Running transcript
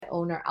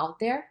owner out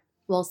there?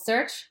 Well,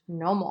 search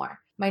no more.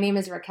 My name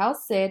is Raquel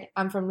Sid.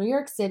 I'm from New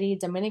York City,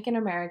 Dominican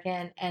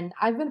American, and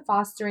I've been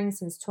fostering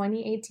since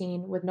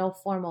 2018 with no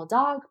formal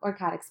dog or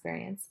cat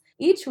experience.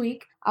 Each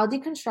week, I'll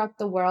deconstruct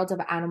the world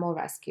of animal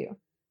rescue.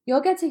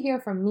 You'll get to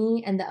hear from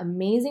me and the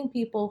amazing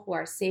people who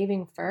are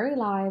saving furry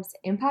lives,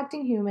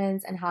 impacting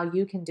humans, and how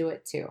you can do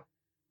it too.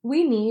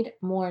 We need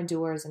more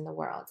doers in the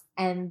world,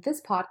 and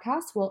this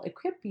podcast will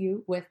equip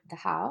you with the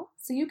how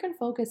so you can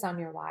focus on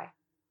your why.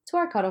 To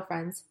our cuddle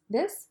friends,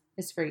 this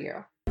is for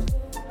you.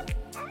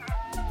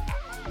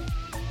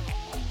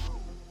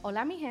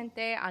 Hola, mi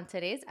gente. On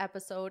today's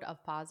episode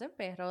of Paws and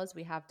Perros,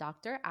 we have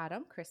Dr.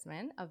 Adam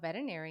Christman, a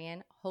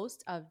veterinarian,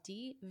 host of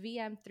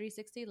DVM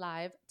 360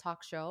 Live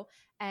talk show,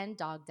 and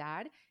Dog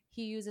Dad.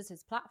 He uses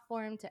his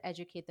platform to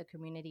educate the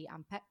community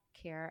on pet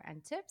care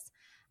and tips.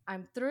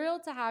 I'm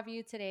thrilled to have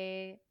you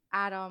today.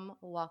 Adam,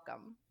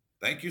 welcome.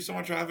 Thank you so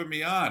much for having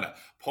me on.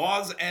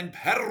 Paws and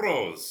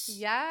Perros.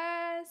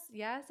 Yes,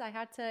 I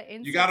had to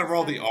insert. You got to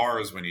roll the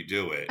R's when you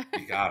do it.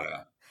 You got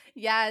to.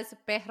 Yes,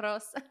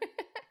 perros.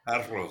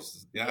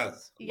 Perros.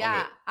 Yes.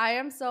 Yeah, I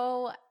am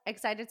so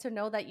excited to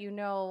know that you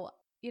know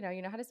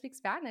how to speak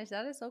Spanish.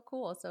 That is so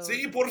cool. So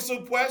Sí, por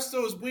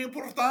supuesto, es muy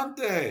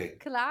importante.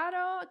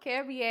 Claro,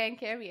 qué bien,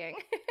 qué bien.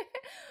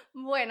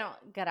 Bueno,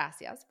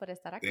 gracias por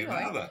estar aquí De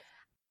hoy. nada.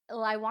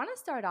 Well, I want to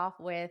start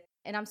off with,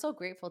 and I'm so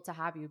grateful to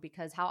have you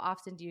because how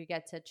often do you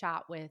get to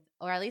chat with,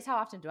 or at least how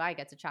often do I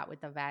get to chat with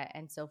the vet?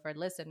 And so for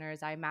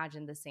listeners, I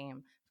imagine the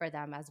same for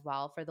them as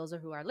well, for those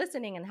who are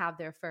listening and have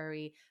their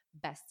furry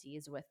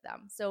besties with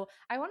them. So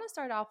I want to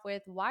start off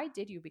with, why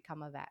did you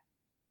become a vet?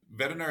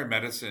 Veterinary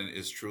medicine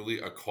is truly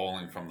a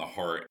calling from the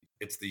heart.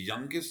 It's the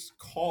youngest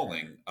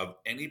calling of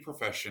any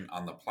profession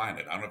on the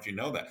planet. I don't know if you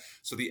know that.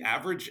 So the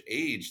average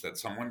age that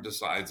someone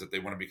decides that they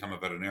want to become a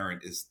veterinarian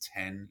is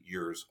 10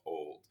 years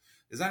old.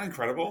 Is that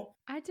incredible?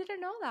 I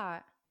didn't know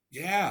that.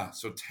 Yeah,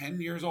 so 10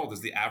 years old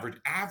is the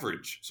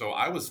average. So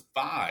I was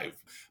 5.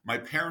 My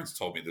parents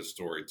told me this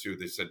story too.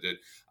 They said that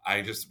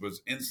I just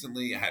was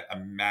instantly had a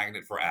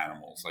magnet for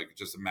animals, like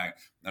just a magnet.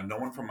 Now, no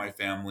one from my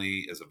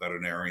family is a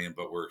veterinarian,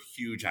 but we're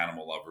huge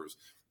animal lovers.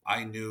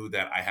 I knew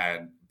that I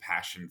had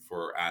passion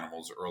for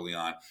animals early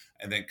on,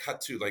 and then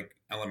cut to like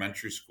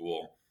elementary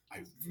school.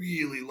 I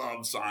really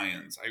loved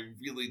science. I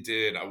really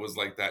did. I was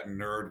like that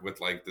nerd with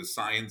like the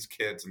science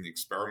kits and the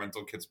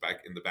experimental kits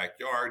back in the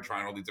backyard,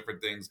 trying all these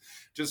different things,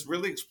 just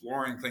really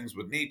exploring things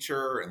with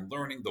nature and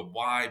learning the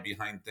why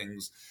behind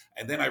things.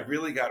 And then I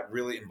really got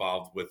really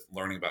involved with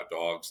learning about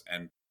dogs.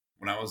 And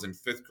when I was in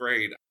 5th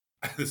grade,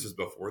 this is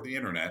before the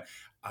internet,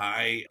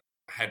 I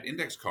had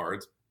index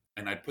cards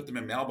and I'd put them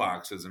in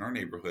mailboxes in our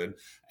neighborhood.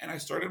 And I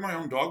started my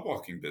own dog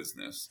walking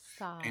business.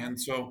 Stop. And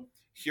so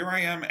here I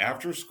am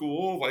after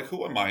school, like,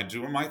 who am I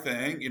doing my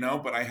thing,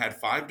 but I had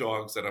 5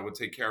 dogs that I would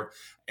take care of.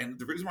 And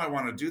the reason why I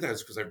want to do that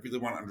is because I really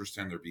want to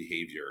understand their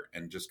behavior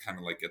and just kind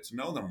of like get to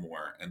know them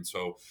more. And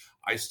so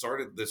I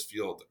started this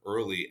field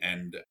early,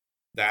 and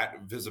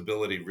that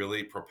visibility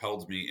really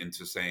propelled me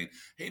into saying,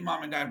 hey,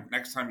 mom and dad,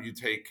 next time you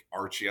take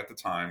Archie, at the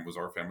time was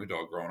our family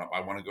dog growing up, I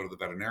want to go to the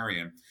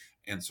veterinarian.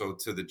 And so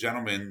to the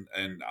gentleman,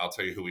 and I'll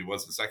tell you who he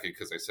was in a second,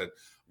 because I said,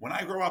 when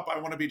I grow up, I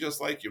want to be just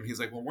like you. And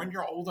he's like, well, when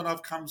you're old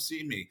enough, come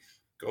see me.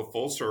 Go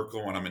full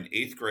circle. When I'm in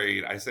 8th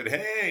grade, I said,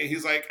 hey,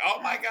 he's like, oh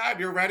my God,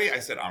 you're ready? I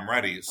said, I'm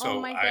ready. So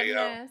oh my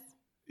goodness.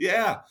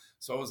 Yeah.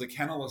 So I was a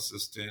kennel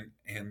assistant.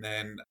 And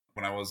then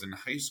when I was in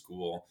high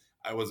school,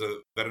 I was a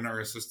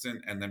veterinary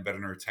assistant and then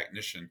veterinary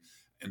technician.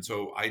 And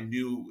so I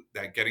knew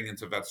that getting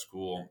into vet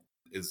school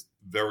is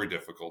very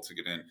difficult to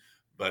get in,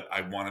 but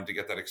I wanted to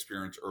get that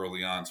experience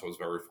early on. So I was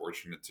very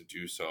fortunate to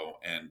do so.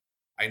 And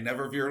I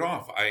never veered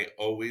off. I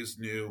always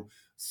knew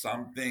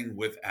something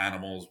with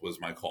animals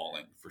was my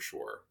calling, for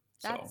sure.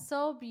 That's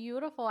so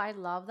beautiful. I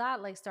love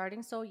that. Like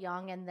starting so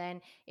young. And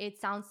then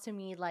it sounds to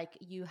me like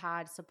you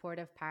had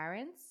supportive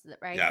parents,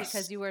 right? Yes.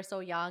 Because you were so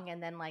young.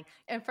 And then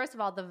and first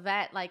of all, the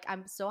vet, like,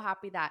 I'm so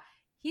happy that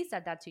he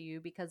said that to you,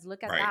 because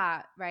look at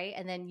that, right?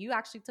 And then you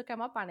actually took him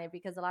up on it,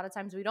 because a lot of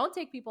times we don't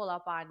take people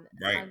up on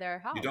their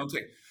help. You don't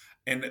take,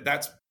 and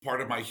that's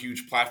part of my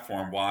huge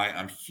platform. Why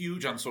I'm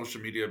huge on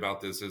social media about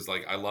this is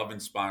like, I love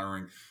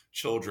inspiring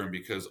children,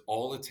 because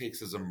all it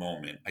takes is a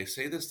moment. I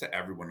say this to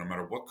everyone, no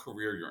matter what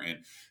career you're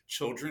in.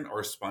 Children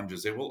are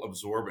sponges. They will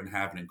absorb and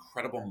have an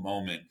incredible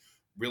moment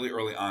really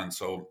early on.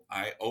 So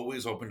I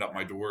always opened up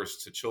my doors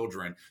to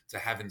children to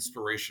have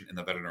inspiration in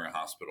the veterinary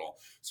hospital.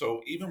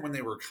 So even when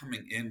they were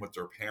coming in with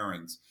their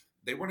parents,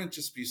 they wouldn't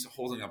just be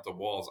holding up the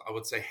walls. I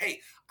would say, hey,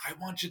 I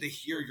want you to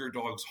hear your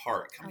dog's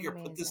heart. Come here,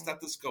 put this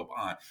stethoscope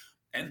on.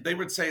 And they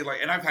would say,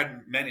 like, and I've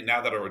had many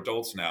now that are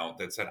adults now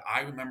that said,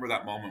 I remember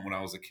that moment when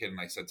I was a kid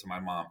and I said to my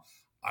mom,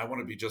 I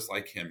want to be just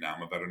like him now.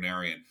 I'm a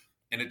veterinarian.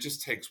 And it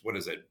just takes, what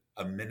is it,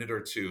 a minute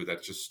or two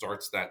that just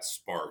starts that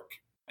spark.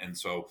 And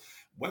so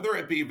whether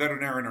it be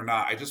veterinarian or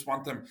not, I just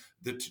want them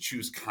to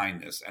choose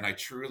kindness. And I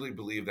truly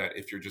believe that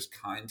if you're just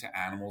kind to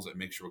animals, it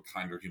makes you a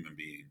kinder human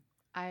being.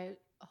 I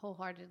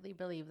wholeheartedly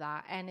believe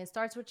that. And it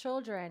starts with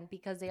children,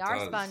 because they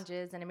are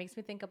sponges. And it makes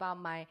me think about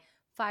my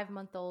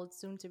 5-month-old,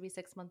 soon to be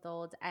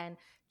 6-month-old, and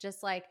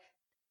just like,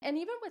 and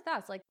even with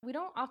us, like we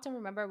don't often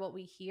remember what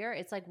we hear.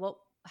 It's like what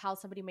how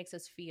somebody makes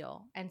us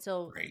feel. And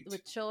so Right.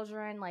 with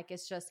children, like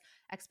it's just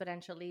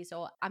exponentially.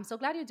 So I'm so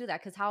glad you do that,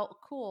 because how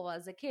cool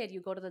as a kid you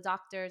go to the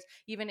doctors,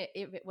 even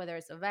if whether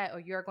it's a vet or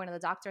you're going to the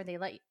doctor and they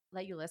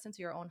let you listen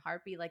to your own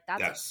heartbeat, like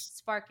that's Yes.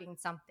 sparking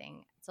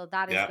something. So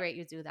that is Yeah. great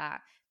you do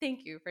that.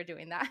 Thank you for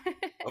doing that.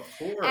 Of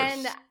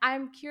And course.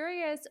 I'm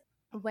curious,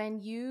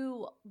 when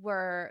you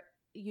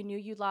knew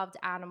you loved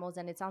animals,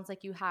 and it sounds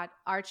like you had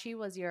Archie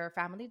was your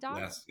family dog.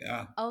 Yes.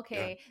 Yeah. Yeah.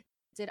 Okay.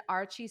 Did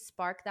Archie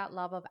spark that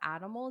love of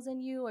animals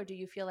in you, or do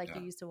you feel like you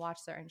Yeah. used to watch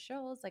certain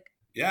shows? Like,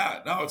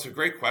 Yeah, no, it's a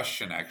great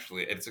question,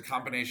 actually. It's a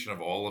combination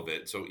of all of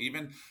it. So,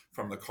 even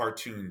from the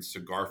cartoons to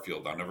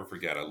Garfield, I'll never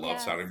forget. I love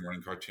yes. Saturday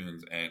morning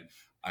cartoons and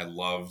I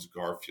loved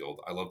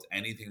Garfield. I loved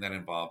anything that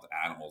involved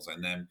animals.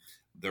 And then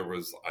there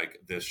was like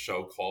this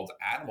show called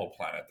Animal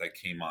Planet that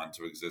came on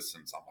to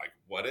existence. I'm like,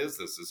 what is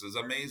this? This is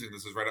amazing.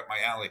 This is right up my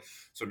alley.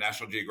 So,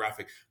 National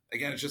Geographic,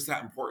 again, it's just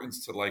that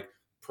importance to like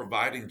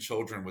providing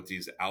children with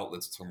these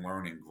outlets to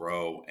learn and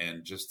grow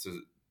and just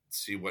to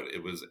see what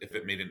it was, if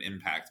it made an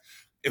impact.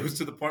 It was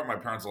to the point where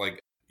my parents were like,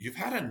 "You've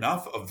had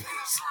enough of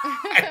this.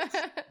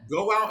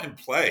 Go out and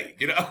play,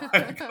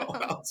 go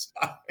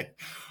outside."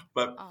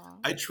 But Aw.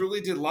 I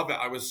truly did love it.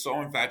 I was so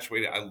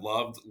infatuated. I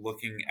loved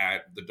looking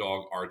at the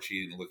dog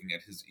Archie and looking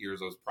at his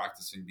ears. I was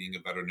practicing being a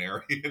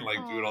veterinarian,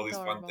 like doing Oh, all these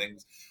fun adorable.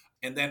 things.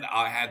 And then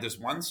I had this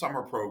one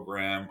summer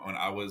program when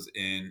I was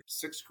in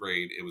sixth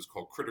grade. It was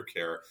called Critter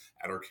Care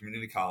at our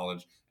community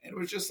college. And it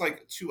was just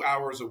like 2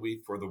 hours a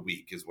week for the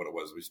week, is what it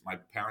was. My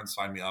parents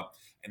signed me up,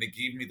 and it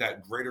gave me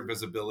that greater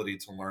visibility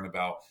to learn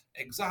about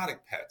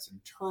exotic pets and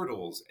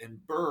turtles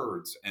and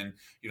birds and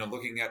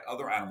looking at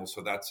other animals.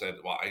 So that said,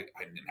 well, I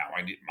now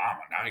I need mama.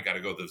 Now you got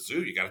to go to the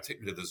zoo. You got to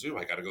take me to the zoo.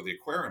 I got to go to the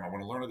aquarium. I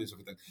want to learn all these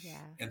different things. Yeah.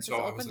 And Just so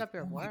I was opened like, up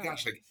your oh my world.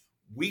 gosh, like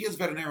we as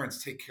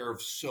veterinarians take care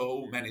of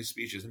so many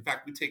species. In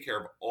fact, we take care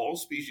of all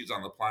species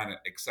on the planet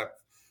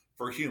except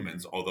for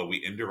humans, although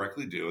we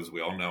indirectly do, as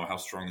we all know how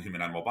strong the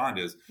human animal bond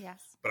is.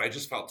 Yes. But I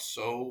just felt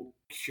so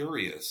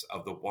curious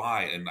of the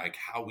why and like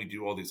how we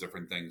do all these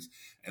different things.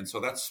 And so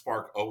that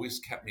spark always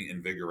kept me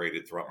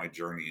invigorated throughout my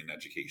journey in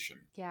education.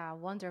 Yeah,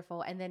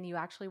 wonderful. And then you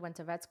actually went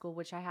to vet school,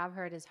 which I have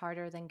heard is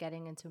harder than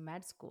getting into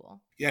med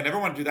school. Yeah, I never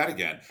want to do that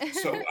again.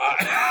 So,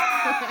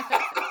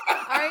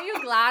 Aren't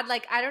you glad?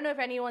 Like, I don't know if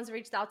anyone's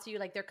reached out to you,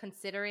 like they're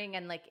considering,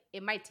 and like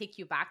it might take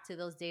you back to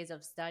those days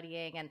of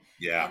studying, and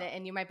yeah,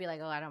 and you might be like,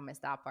 oh, I don't miss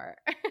that part.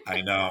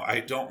 I know.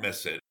 I don't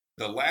miss it.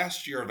 The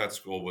last year of vet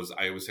school was,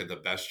 I always say, the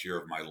best year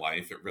of my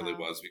life. It really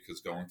Wow. was,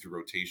 because going through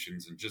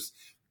rotations and just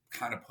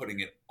kind of putting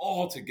it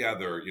all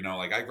together,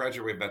 like I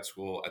graduated vet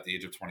school at the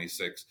age of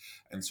 26.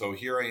 And so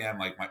here I am,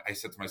 like I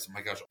said to myself,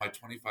 my gosh, my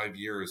 25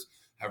 years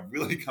have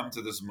really come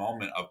to this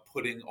moment of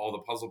putting all the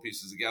puzzle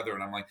pieces together.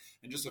 And I'm like,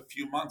 in just a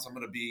few months, I'm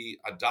going to be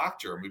a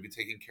doctor. I'm going to be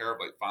taking care of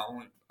like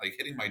following, like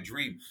hitting my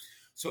dream.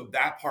 So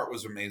that part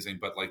was amazing.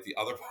 But like the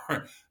other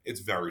part, it's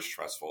very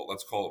stressful.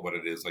 Let's call it what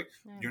it is. Like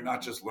I you're not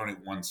know. just learning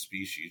one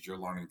species, you're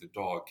learning the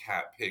dog,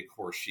 cat, pig,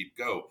 horse, sheep,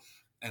 goat.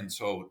 And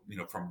so,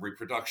 from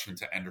reproduction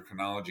to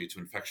endocrinology to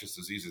infectious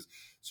diseases.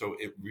 So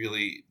it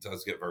really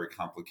does get very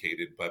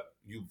complicated, but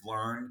you've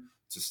learned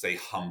to stay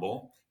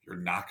humble. You're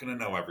not going to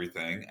know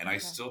everything. And I Okay.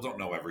 still don't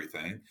know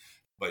everything,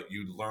 but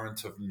you learn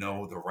to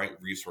know the right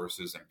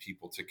resources and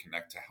people to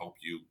connect to help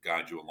you,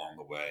 guide you along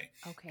the way.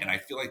 And Okay. I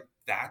feel like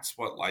that's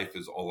what life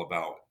is all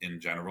about in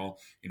general.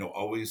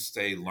 Always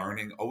stay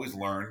learning, always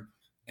learn,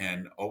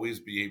 and always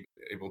be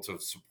able to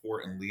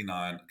support and lean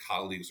on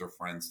colleagues or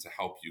friends to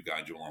help you,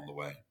 guide you along the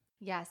way.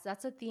 Yes,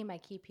 that's a theme I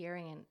keep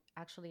hearing, and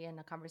actually in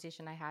a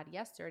conversation I had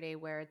yesterday,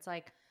 where it's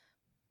like,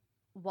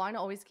 one,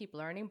 always keep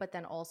learning, but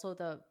then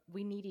also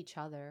we need each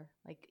other.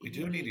 Like We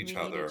do need each we need each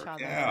other.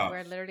 other. Yeah.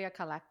 We're literally a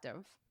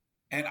collective.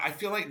 And I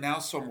feel like now,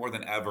 so more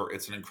than ever,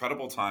 it's an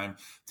incredible time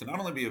to not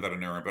only be a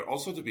veterinarian, but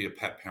also to be a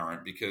pet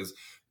parent, because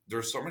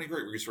there's so many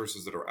great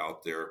resources that are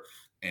out there.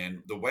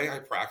 And the way I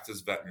practice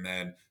vet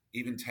med,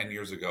 even 10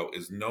 years ago,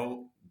 is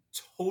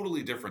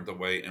totally different the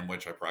way in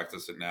which I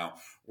practice it now,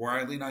 where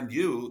I lean on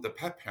you, the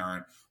pet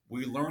parent.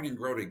 We learn and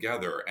grow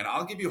together. And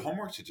I'll give you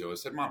homework to do. I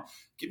said, Mom,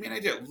 give me an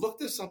idea. Look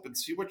this up and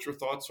see what your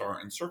thoughts are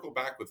and circle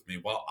back with me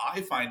while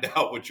I find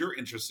out what you're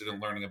interested in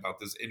learning about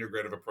this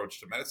integrative approach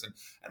to medicine.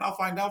 And I'll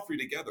find out for you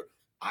together.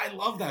 I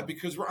love that,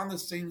 because we're on the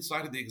same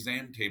side of the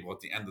exam table at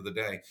the end of the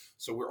day.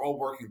 So we're all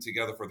working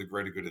together for the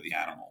greater good of the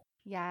animal.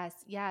 Yes,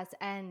 yes.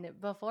 And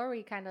before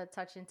we kind of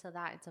touch into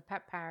that, into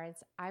pet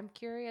parents, I'm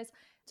curious,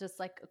 just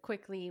like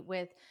quickly,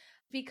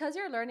 because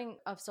you're learning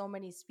of so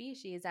many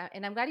species,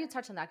 and I'm glad you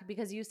touched on that,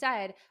 because you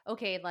said,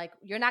 okay, like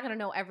you're not going to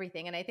know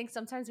everything. And I think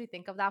sometimes we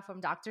think of that from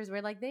doctors,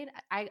 where like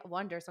I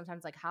wonder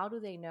sometimes, like, how do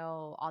they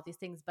know all these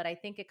things? But I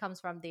think it comes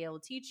from, they'll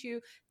teach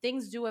you,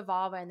 things do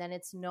evolve, and then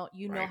it's no,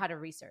 you know Right. how to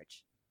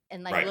research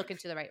and like Right. look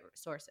into the right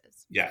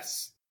sources.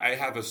 Yes. I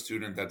have a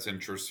student that's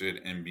interested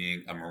in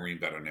being a marine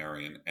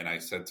veterinarian. And I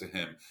said to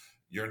him,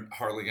 you're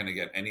hardly going to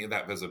get any of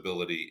that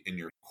visibility in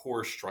your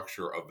core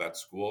structure of vet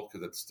school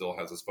because it still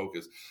has this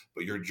focus.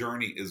 But your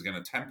journey is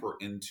going to temper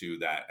into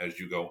that as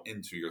you go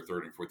into your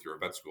third and fourth year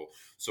of vet school.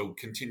 So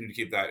continue to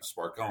keep that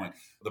spark going.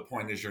 The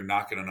point is, you're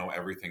not going to know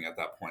everything at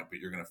that point, but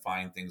you're going to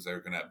find things that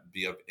are going to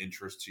be of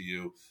interest to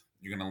you.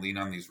 You're going to lean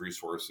on these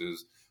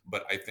resources.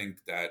 But I think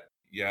that,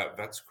 yeah,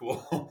 vet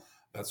school,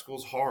 vet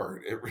school's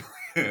hard. It really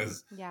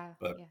is. Yeah,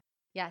 But yeah.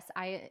 Yes,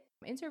 I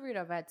interviewed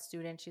a vet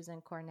student. She's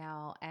in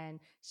Cornell, and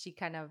she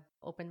kind of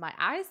opened my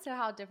eyes to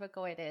how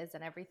difficult it is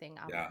and everything.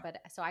 yeah, But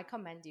so I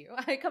commend you.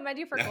 I commend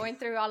you for yeah. going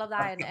through all of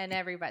that, and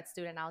every vet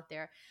student out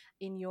there.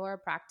 In your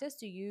practice,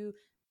 do you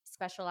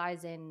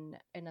specialize in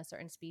a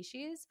certain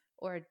species,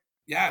 or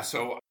Yeah,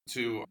 so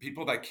to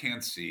people that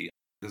can't see,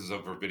 this is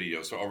over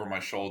video. So over my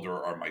shoulder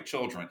are my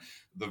children.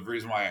 The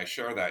reason why I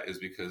share that is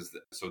because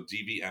so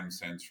DVM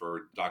stands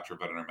for Doctor of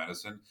Veterinary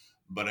Medicine,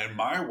 but in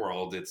my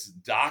world, it's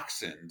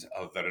Dachshund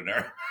of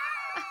Veterinary.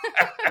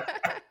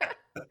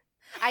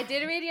 I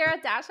did read you're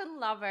a Dachshund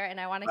lover, and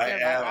I want to I hear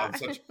am. about I'm that.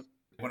 such.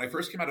 When I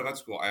first came out of vet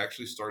school, I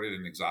actually started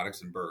in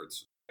exotics and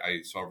birds. I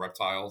saw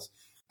reptiles.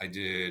 I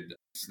did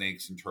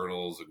snakes and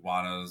turtles,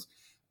 iguanas,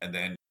 and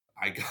then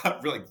I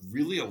got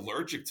really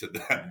allergic to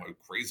them.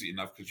 Crazy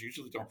enough, because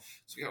usually don't.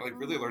 So I got like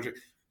really Oh. allergic.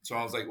 So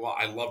I was like, well,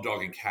 I love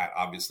dog and cat,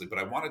 obviously, but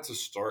I wanted to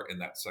start in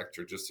that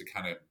sector just to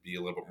kind of be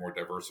a little bit more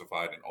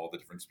diversified in all the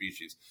different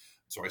species.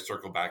 So I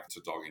circle back to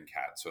dog and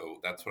cat. So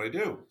that's what I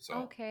do. So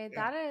Okay,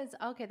 yeah. that is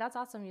okay. That's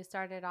awesome. You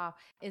started off.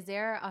 Is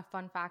there a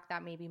fun fact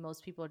that maybe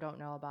most people don't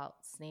know about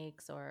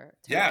snakes or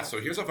Yeah, turtles?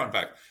 so here's a fun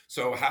fact.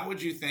 So, how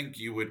would you think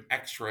you would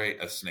x-ray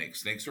a snake?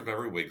 Snakes are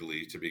very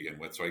wiggly to begin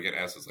with. So, I get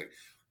asked, it's like,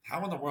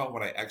 how in the world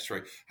would I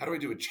x-ray? How do I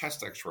do a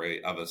chest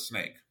x-ray of a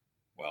snake?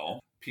 Well,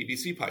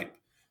 PVC pipe.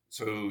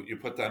 So, you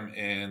put them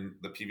in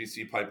the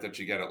PVC pipe that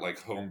you get at like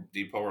Home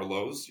Depot or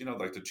Lowe's,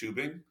 like the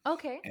tubing,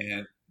 Okay.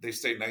 and they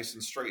stay nice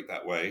and straight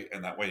that way.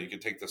 And that way you can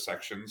take the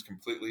sections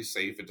completely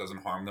safe. It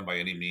doesn't harm them by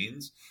any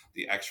means.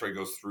 The x-ray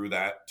goes through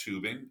that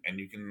tubing and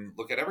you can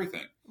look at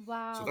everything. So,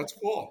 Wow. that's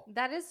cool.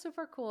 That is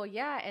super cool.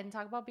 Yeah. And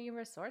talk about being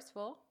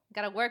resourceful.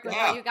 Got to work with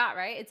what Yeah. you got,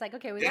 right? It's like,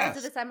 okay, we got to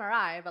do Yes. this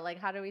MRI, but like,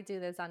 how do we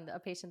do this on a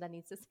patient that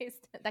needs to stay,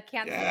 that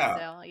can't stay Yeah,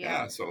 still?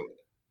 Yeah. yeah. So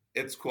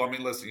it's cool. I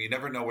mean, listen, you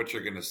never know what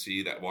you're going to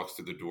see that walks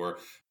through the door.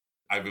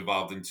 I've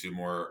evolved into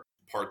more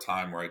part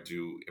time where I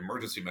do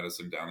emergency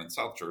medicine down in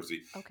South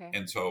Jersey. Okay.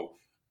 And so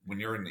when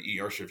you're in the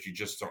ER shift, you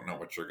just don't know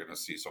what you're going to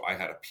see. So I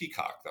had a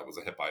peacock that was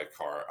hit by a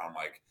car. I'm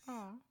like,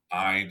 Oh,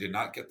 I did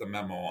not get the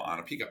memo on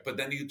a peacock. But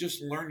then you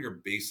just learn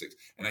your basics.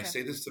 And I okay.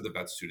 say this to the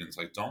vet students,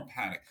 like, don't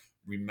panic.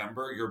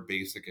 Remember your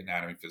basic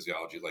anatomy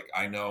physiology. Like,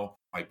 I know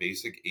my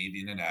basic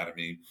avian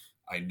anatomy.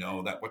 I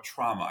know that what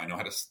trauma, I know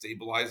how to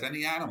stabilize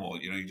any animal.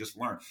 You just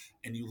learn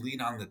and you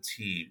lean on the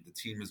team. The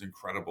team is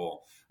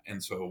incredible.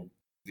 And so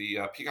the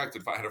peacock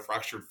had a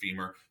fractured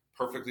femur,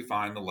 perfectly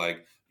fine, the leg.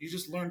 You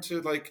just learn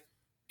to like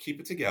keep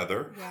it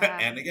together. Yeah.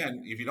 And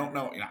again, if you don't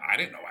know, I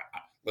didn't know.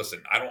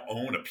 Listen, I don't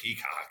own a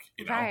peacock.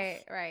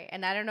 Right, right.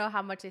 And I don't know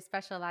how much they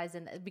specialize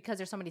in because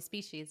there's so many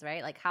species,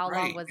 right? Like how long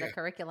Right. was the Yeah.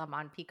 curriculum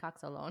on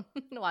peacocks alone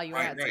while you were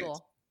Right. at Right.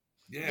 school?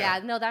 Yeah. Yeah,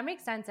 no, that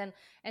makes sense.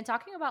 And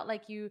talking about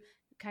like you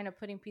kind of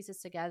putting pieces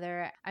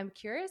together, I'm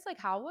curious like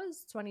how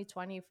was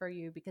 2020 for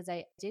you? Because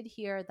I did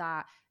hear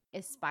that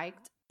it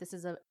spiked. This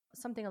is a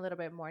something a little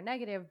bit more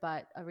negative,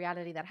 but a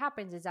reality that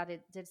happens is that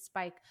it did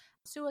spike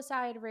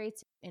suicide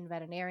rates in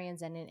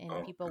veterinarians and in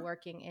Oh, people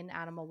working in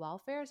animal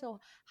welfare. So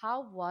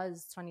how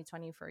was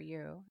 2020 for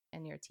you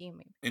and your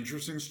team?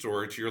 interesting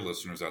story to your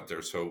listeners out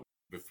there. So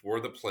before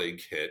the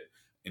plague hit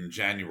in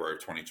January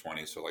of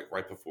 2020, so like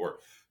right before,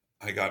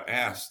 I got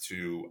asked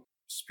to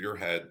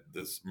spearhead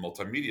this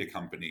multimedia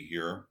company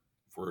here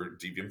for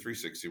DVM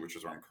 360, which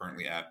is where I'm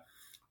currently at.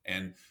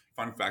 And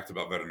fun fact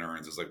about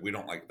veterinarians is like we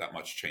don't like that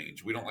much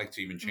change. We don't like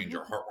to even change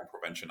our heartworm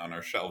prevention on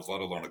our shelves, let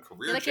alone a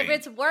career Like if change.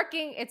 it's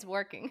working, it's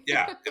working.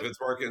 Yeah, if it's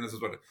working, this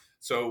is what.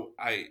 So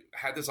I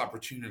had this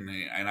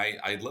opportunity, and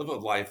I live a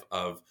life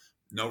of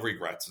no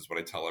regrets, is what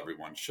I tell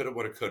everyone. Shoulda,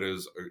 woulda, coulda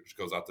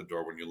goes out the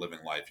door when you're living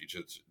life. You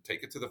just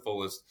take it to the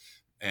fullest.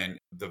 And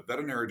the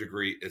veterinary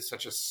degree is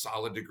such a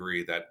solid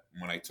degree that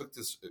when I took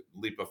this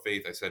leap of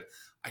faith, I said,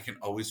 I can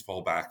always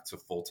fall back to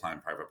full time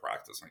private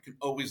practice. I can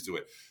always do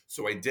it.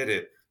 So I did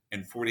it.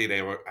 And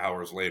 48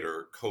 hours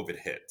later, COVID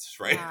hits,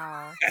 right?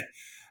 Wow.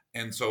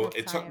 And so Good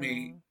it took me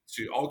timing.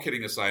 to, all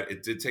kidding aside,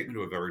 it did take me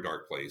to a very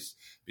dark place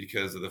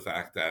because of the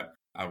fact that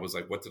I was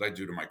like, what did I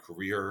do to my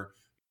career?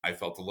 I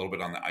felt a little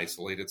bit on the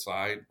isolated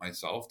side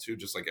myself too,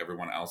 just like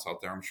everyone else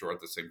out there, I'm sure at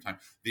the same time.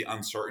 The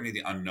uncertainty,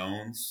 the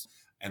unknowns.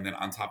 And then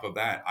on top of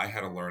that, I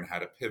had to learn how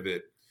to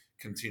pivot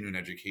continuing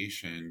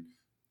education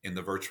in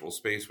the virtual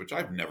space, which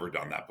I've never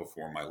done that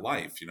before in my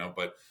life,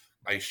 but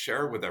I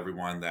share with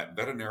everyone that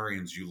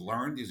veterinarians, you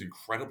learn these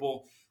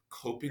incredible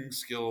coping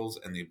skills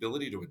and the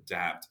ability to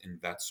adapt in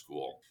vet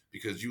school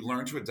because you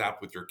learn to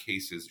adapt with your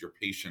cases, your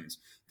patients.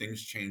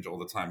 Things change all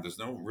the time. There's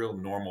no real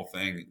normal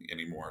thing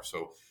anymore.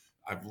 So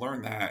I've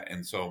learned that.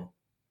 And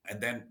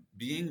then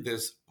being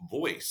this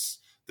voice,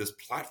 this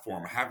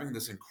platform, having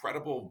this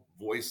incredible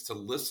voice to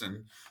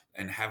listen,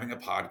 and having a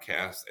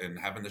podcast and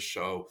having the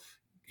show,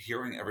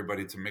 hearing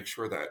everybody to make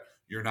sure that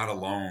you're not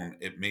alone,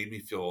 it made me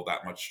feel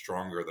that much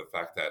stronger. The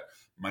fact that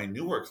my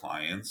newer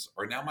clients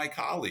are now my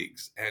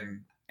colleagues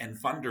and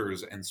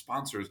funders and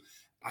sponsors.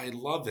 I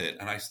love it,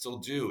 and I still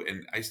do,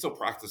 and I still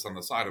practice on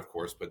the side, of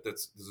course. But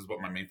this is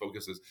what my main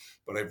focus is.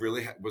 But I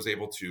really was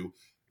able to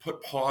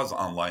put pause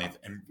on life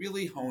and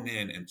really hone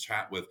in and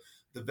chat with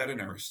the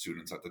veterinary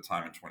students at the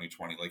time in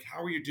 2020. Like,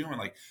 how are you doing?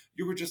 Like,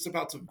 you were just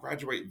about to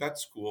graduate vet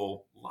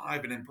school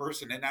live and in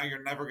person, and now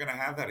you're never going to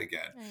have that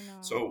again. I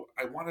know. So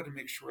I wanted to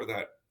make sure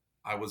that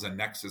I was a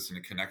nexus and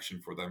a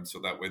connection for them, so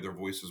that way their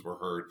voices were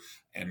heard,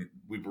 and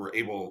we were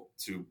able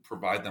to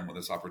provide them with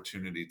this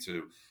opportunity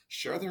to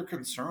share their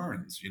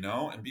concerns,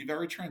 and be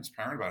very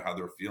transparent about how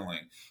they're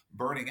feeling,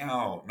 burning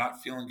out,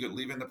 not feeling good,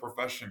 leaving the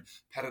profession,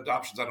 pet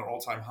adoptions at an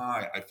all-time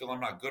high. I feel I'm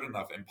not good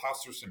enough,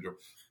 imposter syndrome,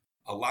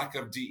 a lack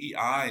of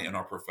DEI in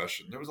our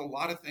profession. There was a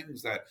lot of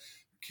things that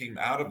came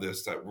out of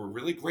this that were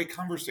really great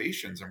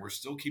conversations, and we're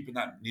still keeping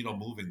that needle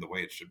moving the way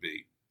it should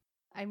be.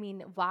 I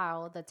mean,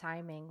 wow, the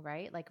timing,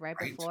 right? Like right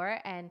Right? before,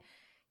 and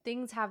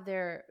things have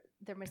their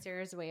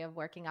mysterious way of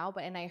working out.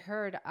 But and I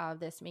heard of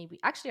this maybe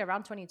actually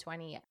around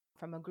 2020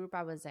 from a group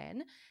I was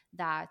in,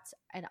 that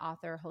an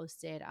author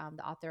hosted,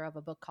 the author of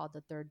a book called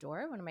The Third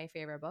Door, one of my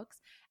favorite books,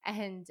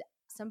 and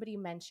somebody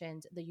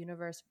mentioned the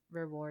universe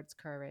rewards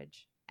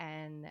courage.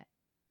 And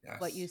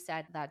what you Yes.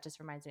 said, that just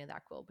reminds me of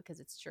that quote because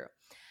it's true.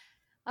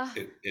 Uh,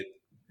 It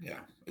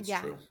yeah, it's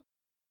yeah. true.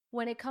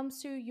 When it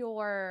comes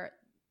to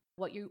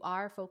what you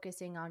are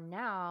focusing on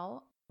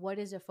now, what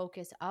is the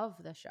focus of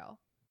the show?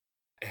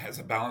 It has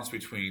a balance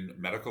between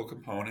medical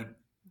component,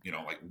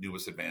 like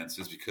newest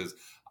advances, because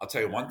I'll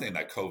tell you one thing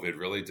that COVID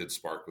really did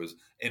spark was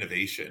Yes.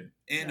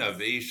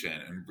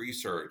 innovation and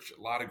research,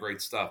 a lot of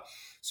great stuff.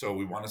 So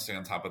we want to stay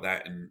on top of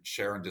that and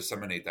share and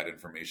disseminate that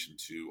information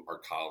to our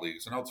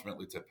colleagues and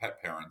ultimately to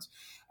pet parents.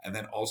 And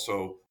then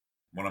also,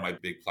 one of my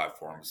big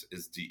platforms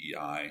is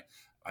DEI.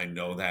 I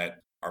know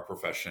that our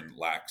profession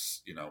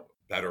lacks,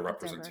 better Diversity.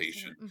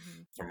 representation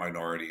Hmm. for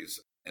minorities.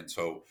 And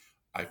so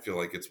I feel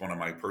like it's one of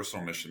my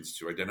personal missions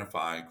to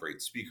identify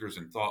great speakers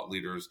and thought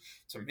leaders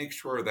to make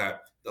sure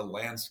that the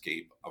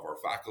landscape of our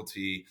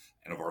faculty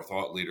and of our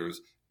thought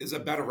leaders is a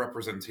better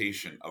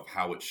representation of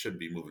how it should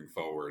be moving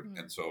forward. Mm,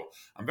 And so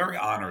I'm very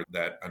honored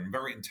that I'm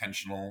very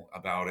intentional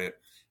about it.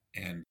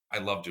 And I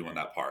love doing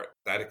that part.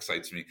 That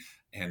excites me.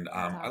 And that's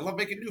I love awesome.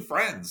 making new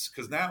friends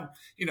because now,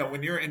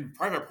 when you're in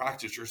private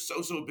practice, you're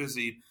so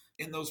busy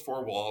in those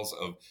four walls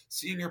of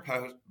seeing your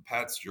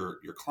pets, your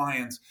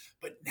clients.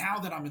 But now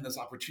that I'm in this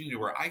opportunity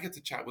where I get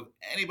to chat with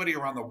anybody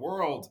around the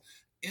world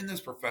in this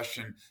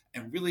profession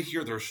and really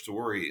hear their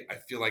story, I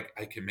feel like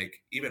I can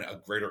make even a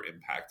greater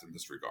impact in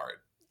this regard.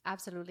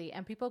 Absolutely.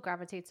 And people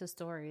gravitate to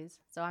stories.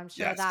 So I'm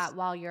sure that Yes.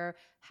 while you're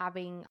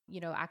having,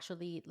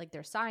 actually like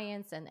their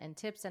science and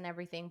tips and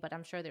everything, but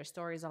I'm sure there's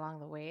stories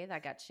along the way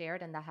that got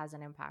shared and that has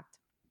an impact.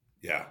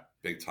 Yeah.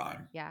 Big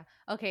time. Yeah.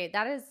 Okay.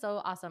 That is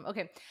so awesome.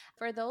 Okay.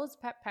 For those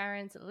pet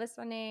parents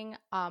listening,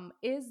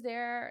 is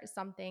there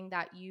something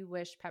that you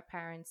wish pet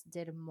parents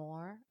did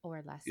more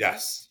or less of?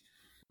 Yes.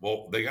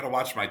 Well, they got to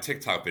watch my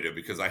TikTok video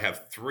because I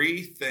have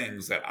three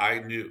things that I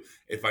knew,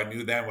 if I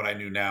knew then what I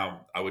knew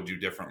now, I would do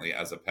differently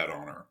as a pet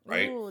owner,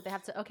 right? Ooh, they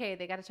have to, okay,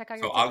 they got to check out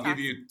your So I'll give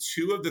TikTok. you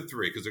two of the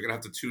three because they're going to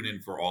have to tune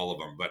in for all of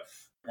them. But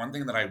one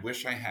thing that I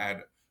wish I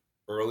had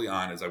early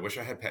on is I wish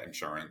I had pet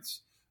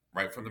insurance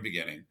right from the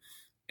beginning.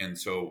 And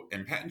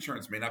pet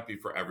insurance may not be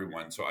for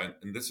everyone.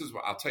 And this is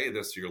what I'll tell you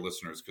this to your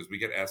listeners because we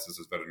get asked this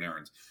as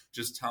veterinarians.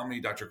 Just tell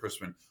me, Dr.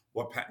 Christman,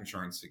 what pet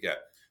insurance to get.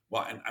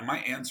 Well, and my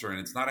answer, and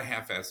it's not a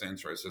half-ass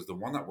answer, I says the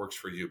one that works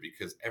for you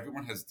because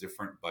everyone has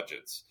different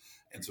budgets.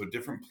 And so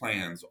different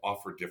plans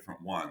offer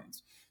different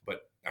ones.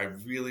 But I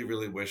really,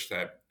 really wish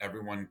that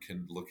everyone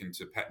can look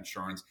into pet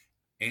insurance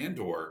and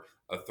or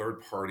a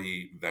third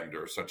party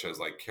vendor such as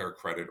like Care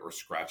Credit or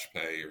Scratch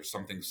Pay or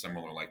something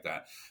similar like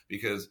that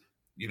because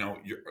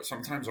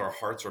sometimes our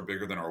hearts are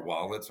bigger than our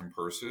wallets and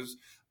purses,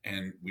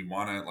 and we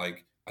want to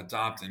like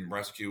adopt and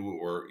rescue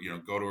or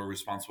go to a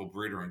responsible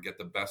breeder and get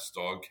the best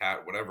dog,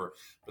 cat, whatever.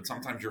 But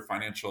sometimes your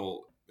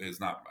financial is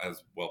not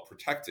as well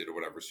protected or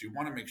whatever. So you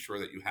want to make sure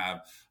that you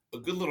have a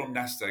good little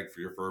nest egg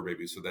for your fur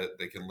baby so that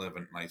they can live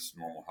a nice,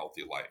 normal,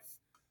 healthy life.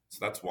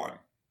 So that's one.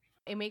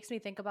 It makes me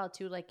think about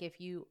too, like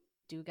if you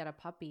do get a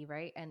puppy,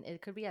 right? And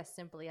it could be as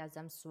simply as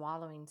them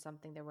swallowing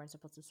something they weren't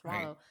supposed to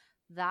Right. swallow.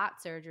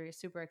 That surgery is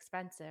super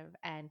expensive.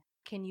 And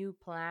can you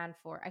plan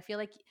for, I feel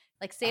like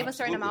save a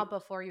certain Absolutely. amount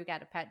before you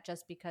get a pet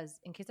just because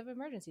in case of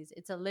emergencies,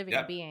 it's a living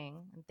Yep.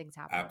 being and things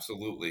happen.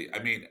 Absolutely.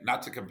 I mean,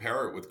 not to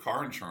compare it with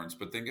car insurance,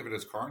 but think of it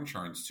as car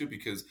insurance too,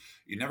 because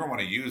you never want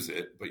to use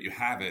it, but you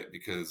have it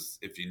because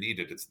if you need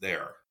it, it's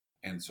there.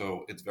 And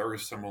so it's very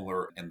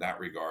similar in that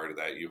regard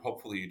that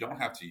hopefully you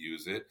don't have to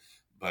use it,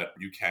 but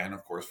you can,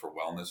 of course, for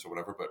wellness or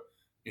whatever. But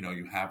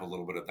you have a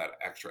little bit of that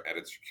extra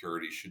added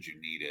security should you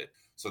need it.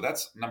 So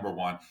that's number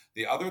one.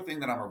 The other thing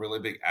that I'm a really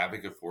big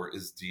advocate for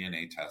is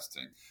DNA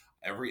testing.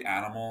 Every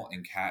animal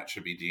and cat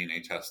should be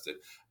DNA tested.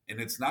 And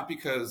it's not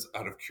because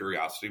out of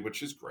curiosity,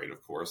 which is great,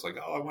 of course, like,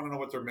 oh, I want to know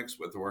what they're mixed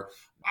with, or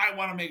I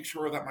want to make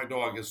sure that my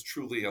dog is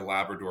truly a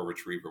Labrador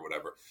Retriever,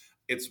 whatever.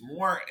 It's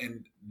more,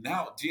 and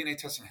now DNA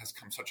testing has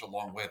come such a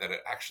long way that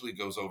it actually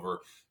goes over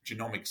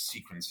genomic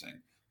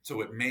sequencing.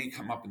 So it may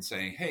come up and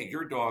say, hey,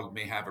 your dog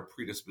may have a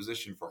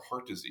predisposition for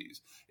heart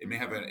disease. It may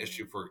have an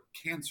issue for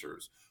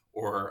cancers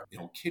or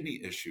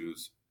kidney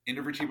issues,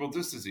 intervertebral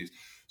disc disease.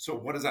 So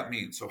what does that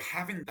mean? So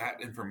having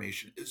that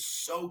information is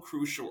so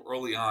crucial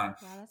early on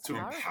to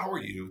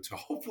empower you to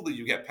hopefully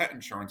you get pet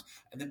insurance,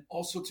 and then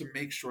also to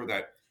make sure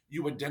that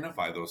you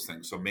identify those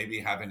things. So maybe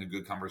having a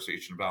good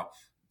conversation about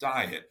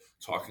diet,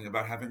 talking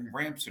about having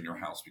ramps in your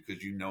house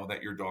because you know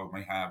that your dog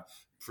may have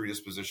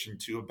predisposition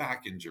to a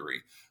back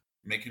injury,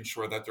 making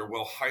sure that they're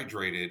well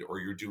hydrated, or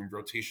you're doing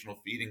rotational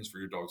feedings for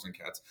your dogs and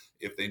cats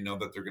if they know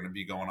that they're going to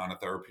be going on a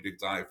therapeutic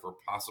diet for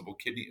possible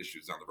kidney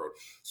issues down the road.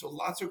 So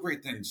lots of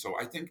great things. So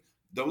I think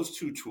those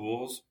two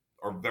tools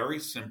are very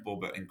simple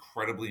but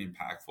incredibly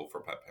impactful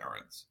for pet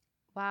parents.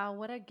 Wow,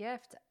 what a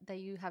gift that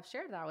you have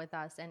shared that with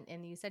us.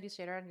 And you said you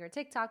shared it on your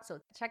TikTok. So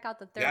check out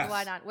the third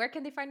one Yes. on where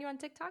can they find you on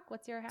TikTok?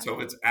 What's your handle? So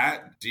it's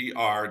at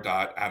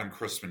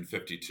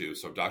dr.adamchrisman52.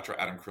 So Dr.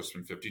 Adam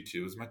Christman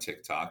 52 is my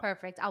TikTok.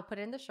 Perfect. I'll put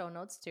it in the show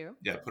notes too.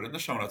 Yeah, put it in the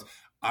show notes.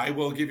 I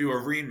will give you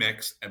a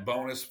remix and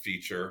bonus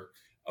feature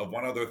of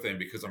one other thing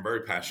because I'm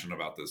very passionate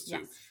about this too.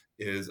 Yes.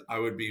 Is I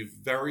would be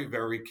very,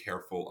 very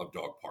careful of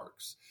dog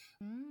parks.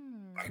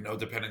 I know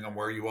depending on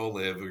where you all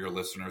live or your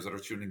listeners that are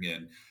tuning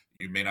in,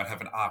 you may not have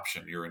an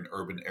option. You're in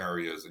urban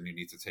areas and you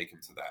need to take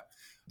them to that.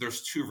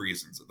 There's two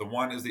reasons. The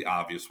one is the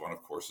obvious one,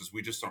 of course, is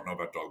we just don't know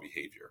about dog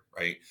behavior,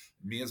 right?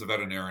 Me as a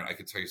veterinarian, I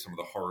could tell you some of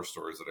the horror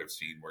stories that I've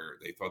seen where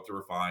they thought they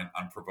were fine,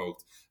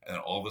 unprovoked, and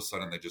then all of a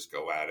sudden they just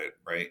go at it,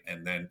 right?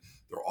 And then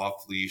they're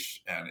off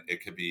leash and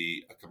it could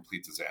be a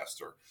complete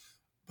disaster.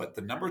 But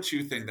the number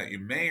two thing that you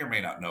may or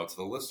may not know to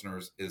the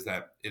listeners is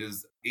that it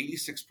is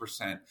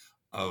 86%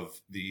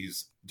 of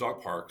these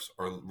dog parks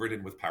are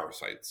ridden with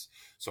parasites.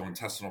 So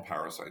intestinal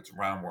parasites,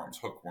 roundworms,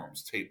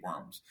 hookworms,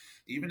 tapeworms.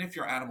 Even if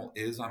your animal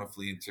is on a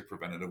flea and tick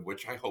preventative,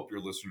 which I hope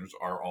your listeners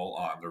are all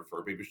on, their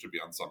fur babies should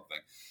be on something,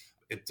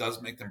 it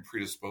does make them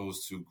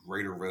predisposed to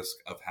greater risk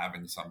of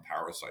having some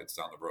parasites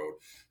down the road.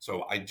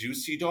 So I do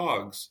see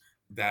dogs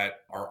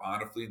that are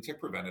on a flea and tick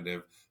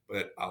preventative,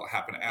 but I'll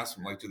happen to ask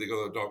them, like, do they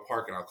go to the dog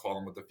park? And I'll call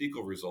them with the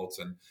fecal results,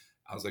 and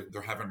I was like,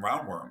 they're having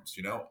roundworms,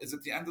 Is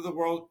it the end of the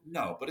world?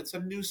 No, but it's a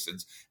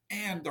nuisance.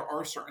 And there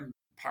are certain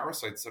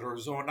parasites that are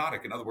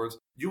zoonotic. In other words,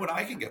 you and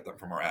I can get them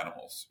from our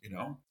animals,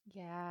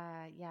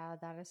 Yeah,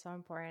 that is so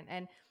important.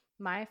 And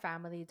my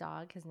family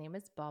dog, his name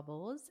is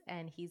Bubbles,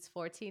 and he's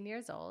 14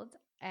 years old.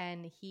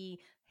 And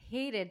he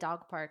hated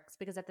dog parks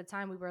because at the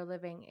time we were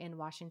living in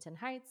Washington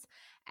Heights,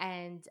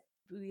 and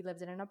we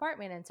lived in an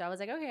apartment. And so I was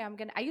like, okay,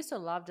 I used to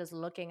love just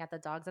looking at the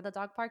dogs at the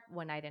dog park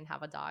when I didn't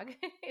have a dog.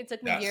 It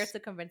took me years to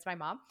convince my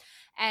mom.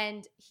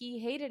 And he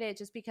hated it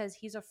just because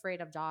he's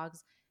afraid of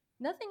dogs.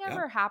 Nothing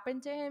ever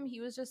happened to him.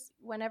 He was just,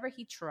 whenever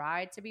he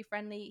tried to be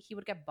friendly, he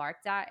would get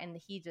barked at, and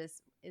he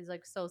just is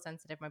like so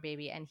sensitive, my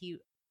baby. And he,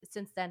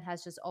 since then,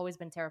 has just always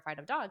been terrified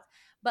of dogs.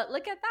 But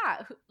look at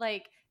that.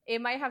 Like, it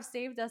might have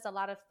saved us a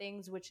lot of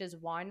things, which is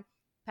one,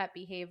 pet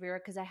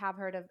behavior, because I have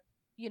heard of,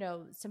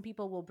 some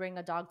people will bring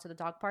a dog to the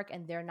dog park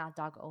and they're not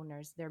dog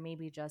owners. They're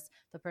maybe just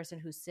the person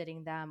who's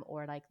sitting them,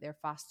 or like they're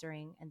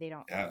fostering, and they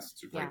don't. Yes,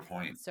 it's a great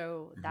point.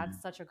 So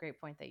that's such a great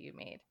point that you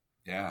made.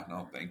 Yeah,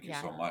 no, thank you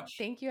so much.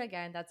 Thank you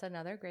again. That's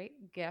another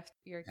great gift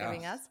you're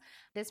giving us.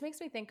 This makes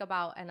me think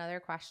about another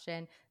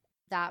question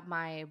that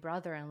my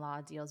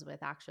brother-in-law deals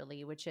with,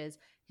 actually, which is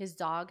his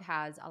dog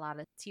has a lot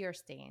of tear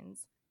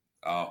stains.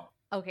 Oh.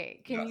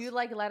 Okay, can you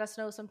let us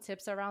know some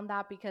tips around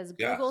that? Because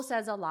Google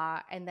says a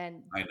lot, and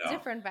then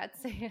different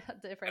vets say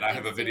different. And I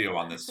have a video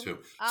on this too.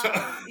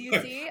 You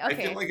see? Okay. I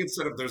feel like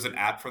instead of there's an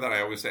app for that,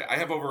 I always say I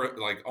have over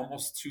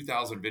almost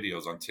 2,000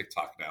 videos on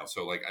TikTok now.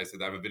 So like I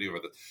said, I have a video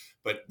of it.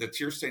 But the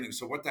tear staining,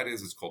 so what that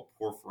is called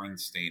porphyrin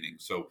staining.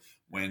 So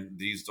when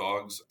these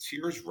dogs'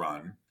 tears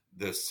run,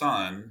 the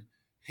sun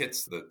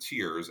hits the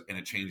tears and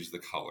it changes the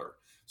color.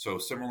 So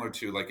similar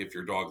to like if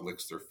your dog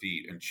licks their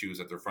feet and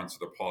chews at their fronts of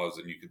their paws,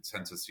 and you can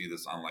tend to see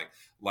this on like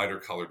lighter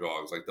colored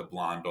dogs, like the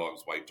blonde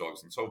dogs, white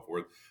dogs, and so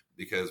forth,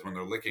 because when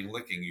they're licking,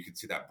 you can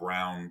see that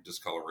brown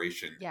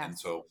discoloration. Yes. And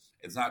so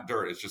it's not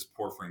dirt, it's just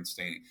porphyrin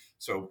staining.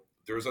 So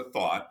there's a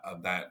thought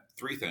of that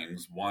three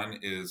things. One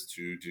is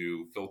to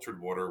do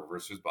filtered water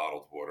versus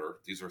bottled water.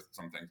 These are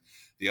some things.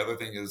 The other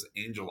thing is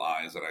angel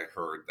eyes that I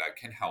heard that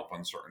can help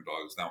on certain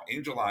dogs. Now,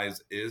 angel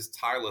eyes is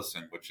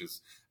tylosin, which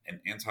is an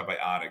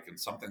antibiotic, and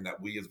something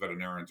that we as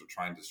veterinarians are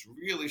trying to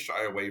really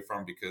shy away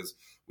from because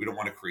we don't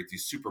want to create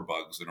these super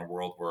bugs in a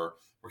world where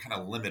we're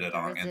kind of limited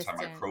on our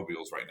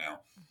antimicrobials right now.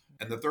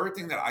 And the third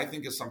thing that I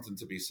think is something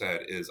to be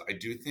said is I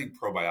do think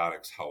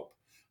probiotics help.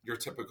 Your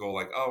typical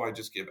like, oh, I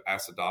just give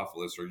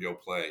acidophilus or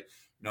Yoplait.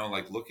 No,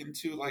 like look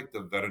into like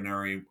the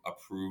veterinary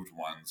approved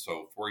ones.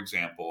 So for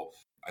example,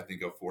 I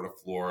think of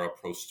Fortiflora,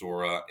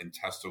 Prostora,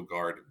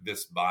 IntestoGuard,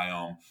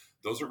 Visbiome.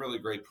 those are really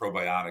great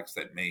probiotics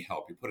that may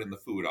help. You put in the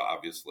food,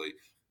 obviously,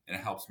 and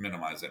it helps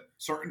minimize it.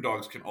 Certain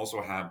dogs can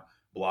also have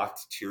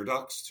blocked tear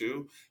ducts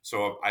too.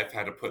 So I've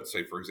had to put,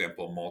 say, for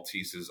example,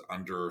 Malteses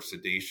under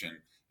sedation,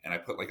 and I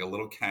put like a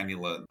little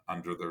cannula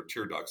under their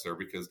tear ducts there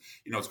because,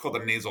 it's called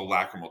the nasal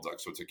lacrimal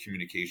duct. So it's a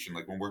communication,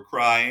 like when we're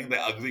crying,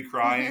 the ugly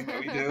crying that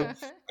we do.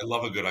 I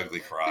love a good ugly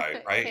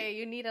cry, right? Hey,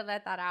 you need to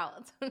let that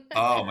out.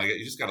 Oh my God,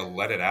 you just got to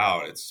let it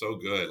out. It's so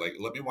good. Like,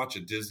 let me watch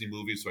a Disney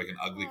movie so I can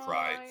ugly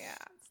cry, Oh, yeah.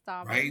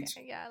 Stop. I right?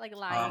 can't. Yeah, like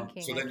Lion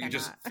King, So I then you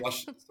just cannot.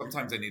 flush.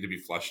 Sometimes they need to be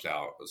flushed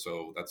out.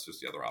 So that's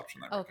just the other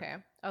option I Okay.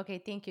 recommend.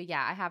 Okay. Thank you.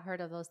 Yeah, I have heard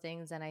of those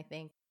things, and I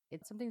think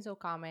it's something so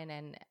common,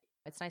 and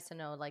it's nice to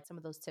know like some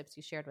of those tips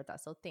you shared with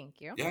us. So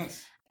thank you.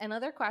 Yes.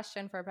 Another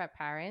question for pet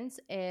parents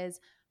is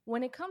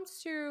when it comes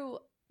to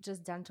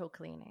just dental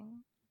cleaning,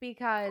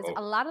 because a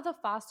Oh, lot of the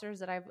fosters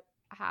that I've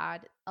had,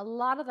 a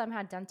lot of them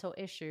had dental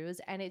issues,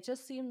 and it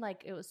just seemed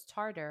like it was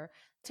tartar.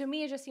 To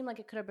me, it just seemed like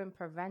it could have been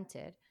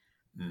prevented,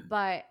 mm,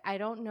 but I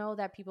don't know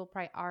that people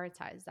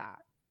prioritize that.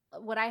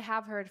 What I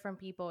have heard from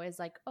people is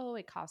like, oh,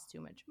 it costs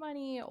too much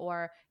money,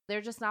 or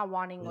they're just not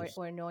wanting yes,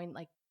 or knowing,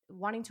 like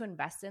wanting to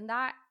invest in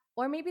that.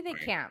 Or maybe they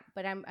right. can't,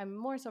 but I'm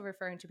more so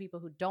referring to people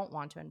who don't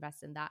want to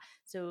invest in that.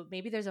 So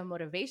maybe there's a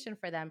motivation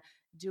for them.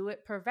 Do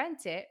it,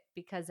 prevent it,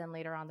 because then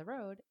later on the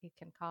road, it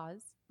can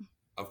cause.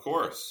 Of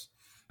course.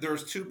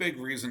 There's two big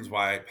reasons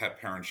why pet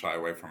parents shy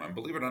away from it. And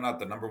believe it or not,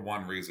 the number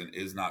one reason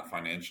is not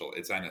financial,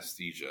 it's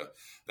anesthesia.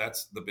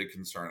 That's the big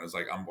concern is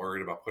like, I'm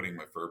worried about putting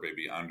my fur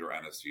baby under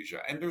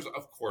anesthesia. And there's,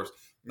 of course,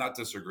 not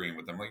disagreeing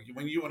with them. Like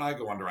when you and I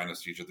go under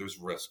anesthesia, there's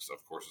risks,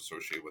 of course,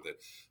 associated with it.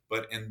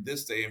 But in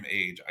this day and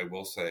age, I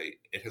will say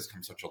it has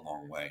come such a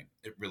long way.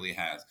 It really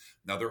has.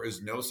 Now, there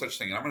is no such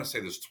thing, and I'm going to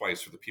say this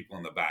twice for the people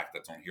in the back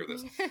that don't hear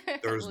this.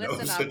 There's no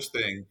Listen up. such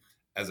thing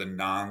as a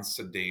non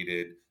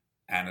sedated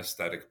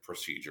anesthetic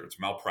procedure. It's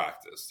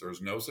malpractice.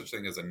 There's no such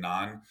thing as a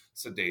non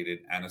sedated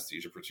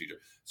anesthesia procedure.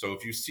 So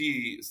if you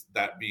see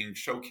that being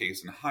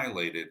showcased and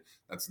highlighted,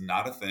 that's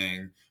not a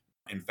thing.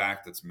 In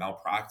fact, it's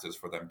malpractice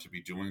for them to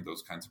be doing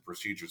those kinds of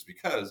procedures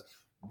because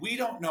we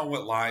don't know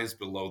what lies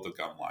below the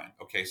gum line.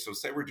 Okay, so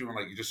say we're doing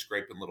like you just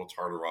scraping little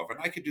tartar off, and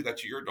I could do that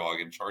to your dog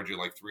and charge you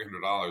like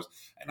 $300,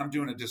 and I'm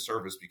doing a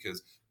disservice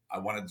because I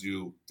want to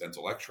do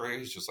dental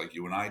x-rays just like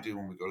you and I do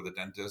when we go to the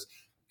dentist.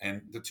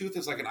 And the tooth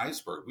is like an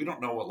iceberg. We don't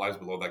know what lies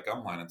below that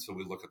gum line until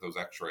we look at those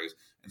x-rays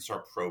and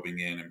start probing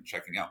in and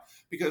checking out.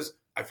 Because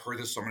I've heard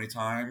this so many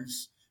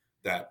times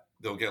that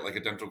they'll get like a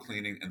dental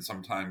cleaning and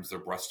sometimes their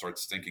breath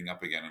starts stinking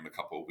up again in a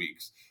couple of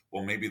weeks.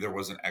 Well, maybe there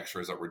wasn't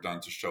x-rays that were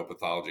done to show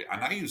pathology.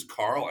 And I use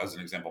Carl as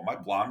an example. My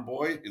blonde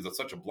boy is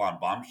such a blonde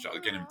bombshell. I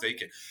can't even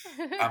take it.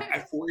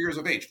 At 4 years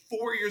of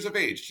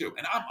age too.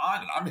 And I'm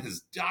on it. I'm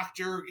his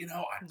doctor,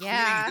 I'm cleaning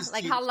Yeah, his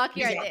like teeth. how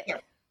lucky He's are out they?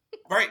 there.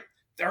 Right.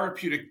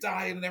 Therapeutic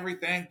diet and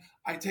everything.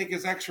 I take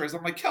his x-rays.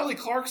 I'm like, Kelly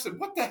Clarkson,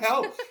 what the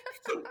hell?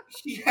 So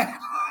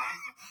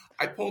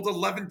I pulled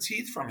 11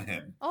 teeth from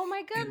him. Oh my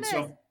And goodness,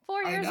 so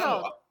four I years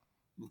know,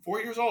 old.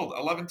 4 years old,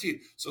 11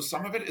 teeth. So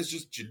some of it is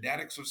just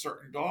genetics of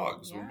certain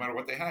dogs, no Yeah. matter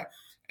what they have.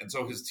 And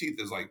so his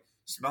teeth is like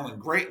smelling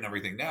great and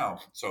everything now.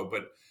 So,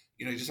 but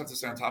you just have to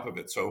stay on top of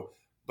it. So,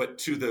 but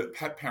to the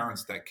pet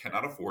parents that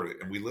cannot afford it,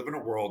 and we live in a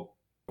world,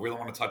 I really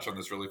want to touch on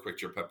this really quick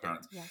to your pet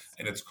parents. Yes.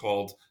 And it's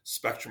called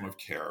spectrum of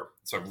care.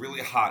 It's a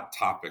really hot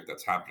topic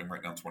that's happening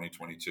right now in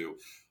 2022.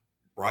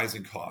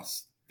 Rising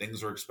costs,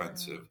 things are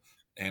expensive.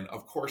 And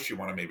of course, you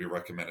want to maybe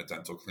recommend a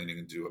dental cleaning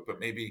and do it, but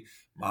maybe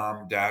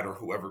mom, dad, or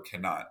whoever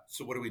cannot.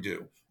 So what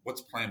do?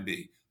 What's plan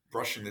B?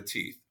 Brushing the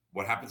teeth.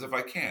 What happens if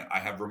I can't? I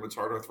have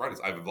rheumatoid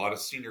arthritis. I have a lot of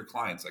senior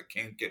clients that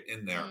can't get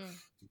in there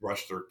to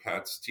brush their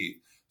pet's teeth.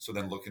 So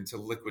then look into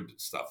liquid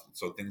stuff.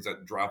 So things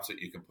that drops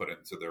that you can put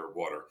into their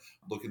water.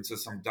 Look into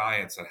some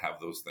diets that have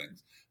those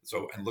things.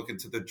 So, and look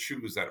into the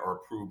chews that are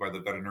approved by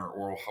the Veterinary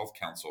Oral Health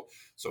Council.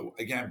 So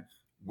again,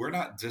 we're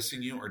not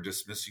dissing you or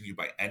dismissing you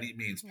by any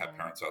means, pet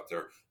parents out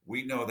there.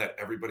 We know that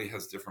everybody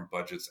has different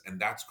budgets, and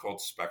that's called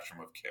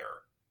spectrum of care.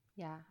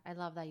 Yeah, I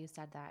love that you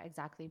said that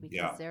exactly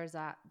because there's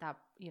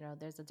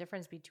there's a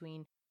difference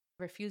between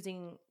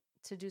refusing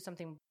to do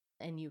something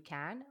and you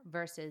can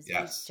versus you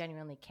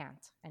genuinely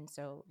can't. And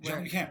so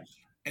you can't.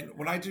 And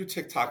when I do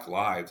TikTok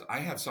lives, I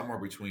have somewhere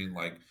between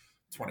like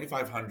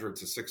 2,500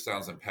 to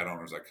 6,000 pet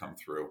owners that come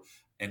through,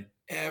 and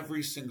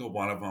every single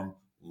one of them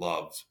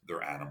loves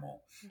their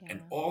animal.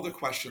 And all the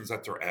questions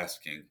that they're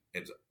asking,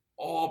 it's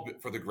all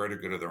for the greater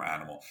good of their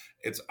animal.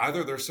 It's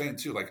either they're saying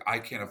too, like, I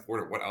can't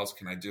afford it. What else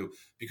can I do?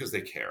 Because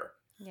they care.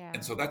 Yeah.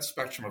 And so that's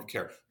spectrum of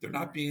care. They're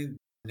not being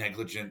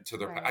negligent to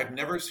their pet. I've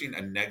never seen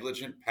a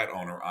negligent pet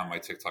owner on my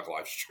TikTok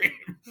live stream.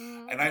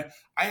 And I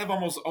have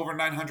almost over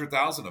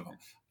 900,000 of them.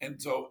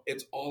 And so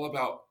it's all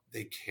about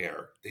they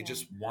care. They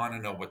just want to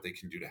know what they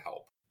can do to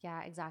help.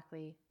 Yeah,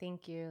 exactly.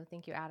 Thank you.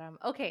 Thank you, Adam.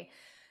 Okay.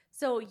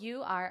 So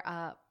you are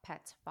a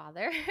pet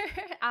father.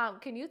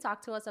 Can you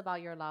talk to us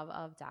about your love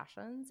of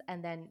Dachshunds?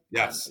 And then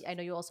I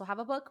know you also have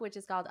a book, which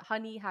is called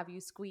Honey, Have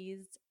You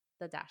Squeezed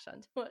the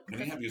Dachshund?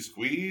 Honey, Have You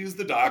Squeezed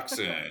the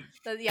Dachshund?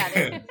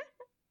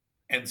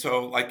 And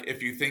so, like,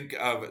 if you think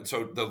of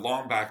so the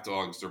long back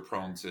dogs, they're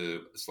prone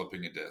to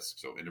slipping a disc,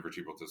 so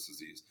intervertebral disc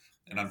disease.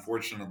 And Yes.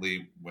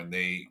 unfortunately, when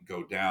they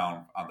go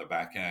down on the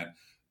back end,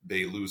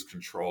 they lose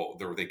control.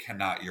 They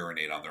cannot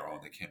urinate on their own.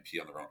 They can't pee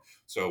on their own.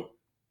 So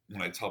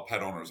when I tell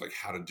pet owners like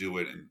how to do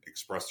it and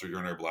express their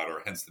urinary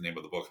bladder, hence the name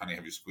of the book, Honey,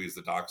 Have You Squeezed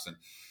the Dachshund?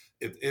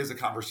 It is a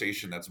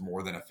conversation that's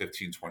more than a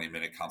 15,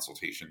 20-minute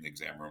consultation in the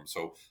exam room.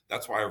 So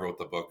that's why I wrote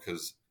the book,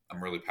 because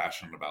I'm really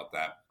passionate about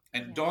that.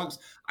 And Yeah. dogs,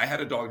 I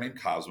had a dog named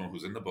Cosmo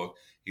who's in the book.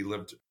 He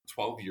lived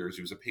 12 years.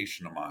 He was a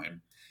patient of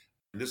mine.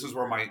 And this is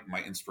where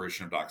my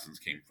inspiration of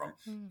dachshunds came from,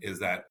 Mm. is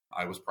that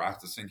I was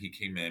practicing. He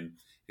came in.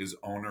 His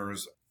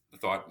owners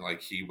thought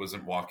like he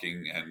wasn't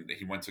walking, and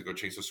he went to go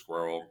chase a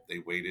squirrel. They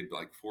waited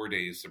like 4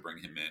 days to bring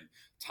him in.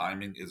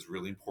 Timing is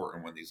really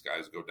important when these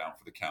guys go down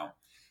for the count.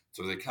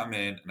 So they come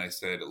in, and I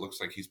said, it looks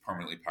like he's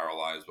permanently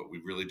paralyzed, but we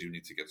really do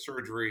need to get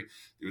surgery.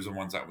 These are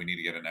ones that we need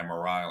to get an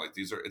MRI. Like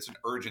it's an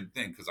urgent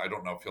thing because I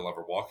don't know if he'll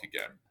ever walk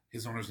again.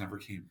 His owners never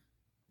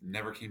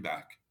came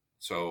back.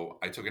 So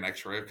I took an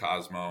x-ray of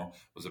Cosmo,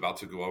 was about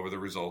to go over the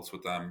results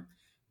with them.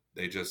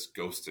 They just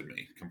ghosted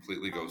me,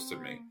 completely ghosted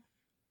me. Oh.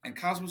 And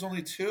Cosmo's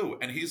only 2,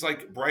 and he's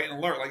like bright and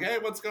alert, like, hey,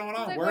 what's going It's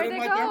on? like, Where where'd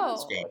did they my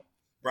parents go? go?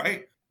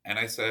 Right? And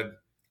I said,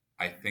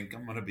 I think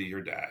I'm going to be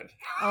your dad.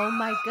 Oh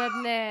my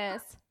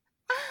goodness.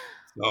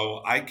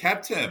 So I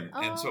kept him,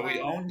 and Oh so we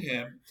my. owned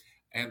him.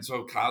 And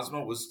so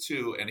Cosmo was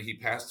 2, and he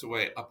passed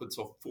away up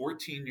until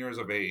 14 years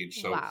of age.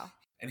 So, Wow.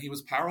 and he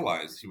was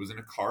paralyzed. He was in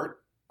a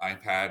cart.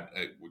 I've had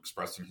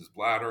expressed in his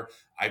bladder.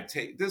 I've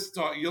taken this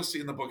dog. You'll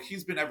see in the book.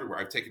 He's been everywhere.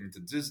 I've taken him to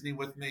Disney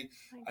with me.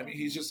 My I mean,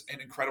 he's goodness. just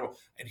an incredible.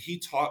 And he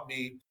taught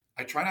me.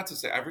 I try not to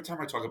say every time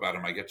I talk about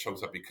him, I get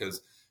choked up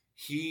because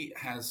he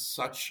has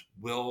such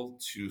will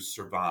to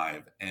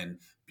survive and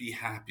be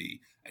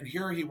happy. And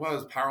here he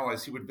was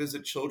paralyzed. He would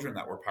visit children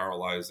that were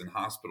paralyzed in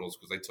hospitals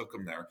because I took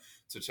him there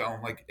to tell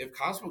him, like, if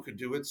Cosmo could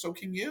do it, so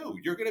can you.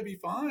 You're going to be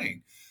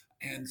fine.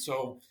 And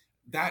so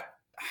that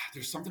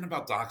there's something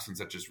about dachshunds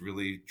that just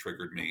really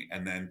triggered me.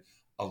 And then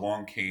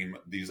along came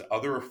these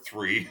other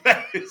 3.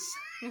 That is,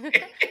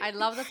 I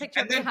love the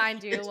picture and then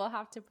behind you. it's We'll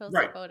have to post a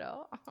right.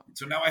 photo.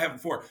 So now I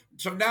have 4.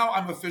 So now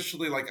I'm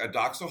officially like a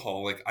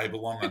doxaholic. I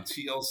belong on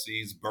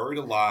TLC's Buried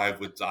Alive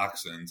with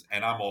Dachshunds,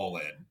 and I'm all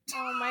in.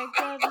 Oh my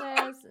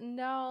goodness.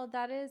 No,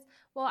 that is,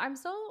 well, I'm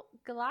so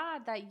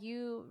glad that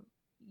you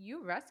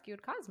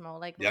rescued Cosmo.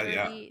 Like Yeah, yeah,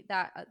 literally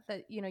that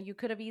you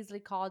could have easily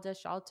called a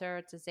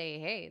shelter to say,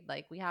 "Hey,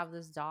 like we have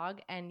this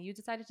dog," and you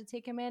decided to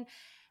take him in,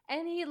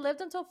 and he lived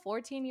until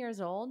 14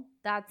 years old.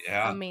 That's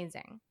yeah.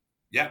 amazing.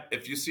 Yeah,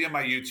 if you see on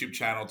my YouTube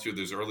channel too,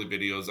 there's early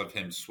videos of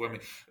him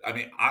swimming. I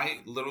mean, I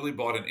literally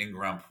bought an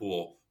in-ground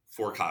pool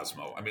for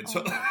Cosmo. I mean, Oh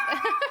so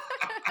my.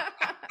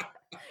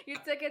 You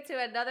took it to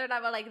another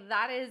level. Like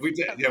that is we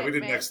did, yeah, we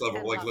did commitment next level.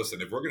 and Like, love.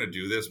 listen, if we're gonna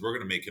do this, we're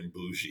gonna make him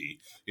bougie,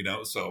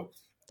 So,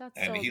 That's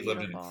and so he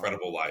lived an beautiful.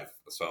 incredible life.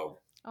 So,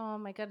 Oh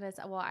my goodness.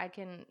 Well, I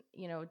can,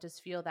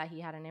 just feel that he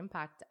had an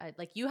impact.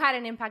 Like you had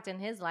an impact in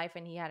his life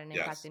and he had an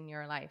impact yes, in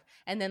your life.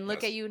 And then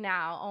look at yes, you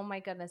now. Oh my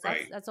goodness.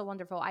 That's right. that's so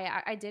wonderful.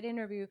 I did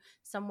interview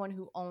someone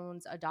who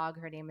owns a dog.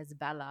 Her name is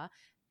Bella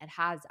and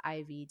has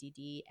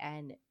IVDD,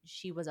 and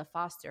she was a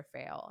foster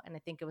fail. And I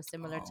think it was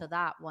similar to Oh,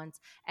 that once.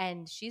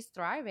 And she's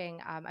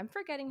thriving. I'm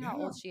forgetting how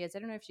yeah. old she is. I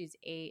don't know if she's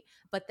 8,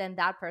 but then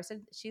that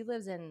person, she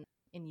lives in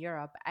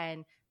Europe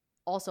and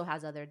also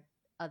has other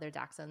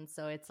dachshunds.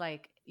 So it's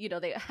like,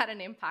 they had an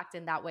impact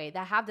in that way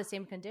that have the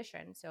same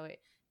condition. So it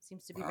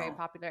seems to be very Wow.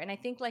 popular. And I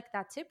think like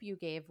that tip you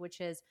gave, which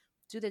is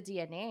do the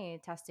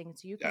DNA testing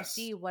so you can Yes.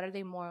 see what are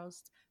they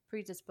most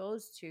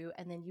predisposed to,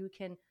 and then you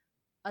can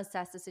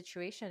assess the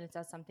situation. Is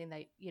that something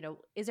that,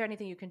 is there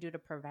anything you can do to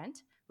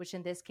prevent, which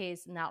in this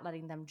case, not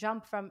letting them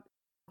jump from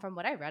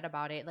what I read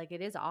about it, like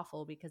it is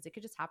awful because it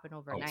could just happen Oh,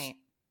 overnight.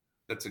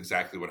 that's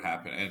exactly what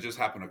happened. And it just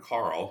happened to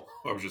Carl,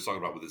 who I was just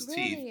talking about with his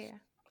teeth. Really?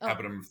 Oh,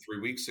 Happened to him 3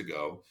 weeks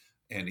ago,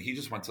 and he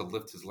just went to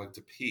lift his leg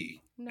to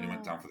pee, and he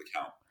went no. down for the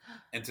count.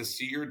 And to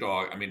see your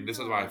dog, I mean, this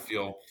is why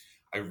No.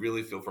 I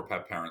really feel for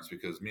pet parents,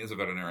 because me as a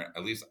veterinarian,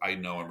 at least I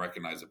know and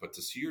recognize it. But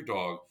to see your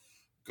dog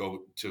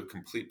go to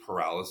complete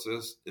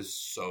paralysis is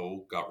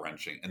so gut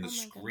wrenching, and the Oh my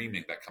goodness.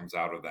 screaming that comes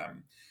out of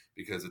them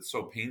because it's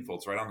so painful.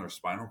 It's right on their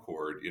spinal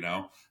cord,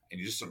 and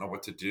you just don't know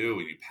what to do,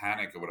 and you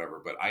panic or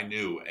whatever. But I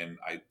knew, and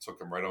I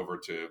took him right over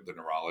to the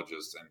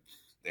neurologist, and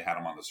they had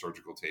him on the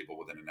surgical table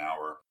within an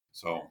hour.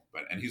 So,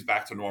 and he's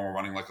back to normal,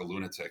 running like a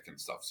lunatic and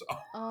stuff. So,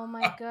 Oh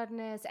my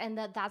goodness. And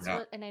that's yeah,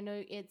 what, and I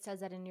know it says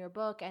that in your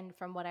book, and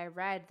from what I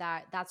read,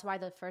 that's why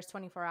the first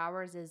 24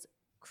 hours is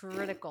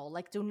critical.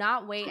 Like do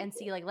not wait and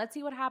see, like let's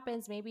see what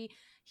happens, maybe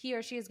he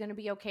or she is going to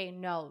be okay.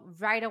 No,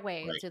 right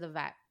away right, to the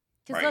vet.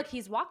 Cuz right. look,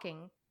 he's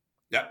walking.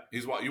 Yeah,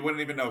 you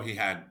wouldn't even know he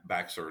had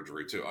back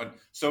surgery too. And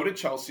so did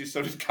Chelsea,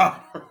 so did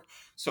Connor.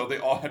 So they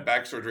all had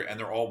back surgery, and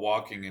they're all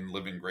walking and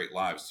living great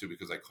lives too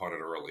because I caught it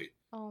early.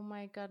 Oh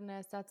my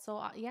goodness, that's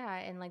so yeah,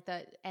 and like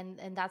that, and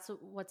that's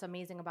what's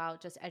amazing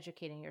about just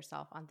educating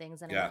yourself on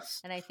things, and I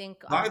Yes. and I think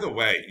By the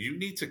way, you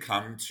need to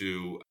come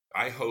to.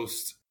 I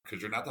host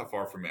because you're not that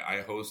far from me.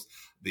 I host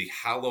the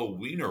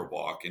Halloweener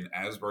Walk in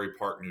Asbury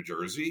Park, New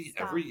Jersey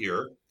every Stop.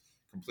 year,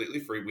 completely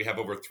free. We have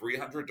over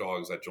 300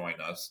 dogs that join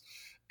us,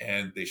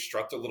 and they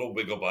strut their little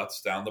wiggle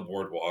butts down the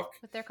boardwalk,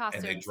 With their and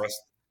they costumes.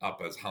 dress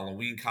up as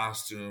Halloween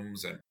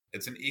costumes. And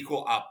it's an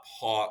equal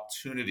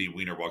opportunity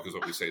wiener walk, is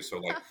what we say. So,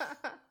 like,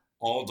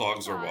 all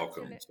dogs are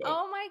welcome. So,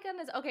 Oh my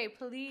goodness. Okay,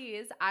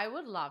 please. I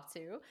would love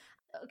to.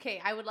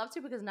 Okay, I would love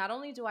to because not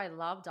only do I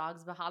love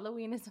dogs, but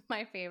Halloween is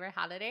my favorite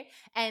holiday.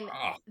 And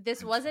ah,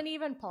 this wasn't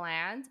even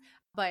planned,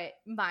 but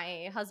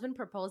my husband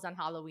proposed on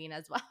Halloween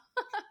as well.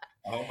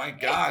 oh my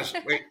gosh.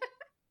 Wait,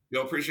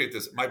 you'll appreciate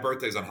this. My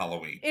birthday's on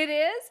Halloween. It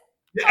is?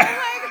 Oh Yeah.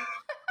 my god.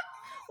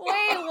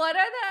 Wait, what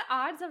are the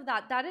odds of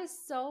that? That is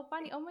so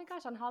funny. Oh my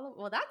gosh, on Halloween.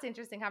 Well, that's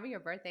interesting having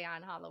your birthday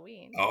on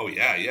Halloween. Oh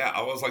yeah, yeah.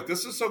 I was like,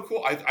 this is so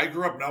cool. I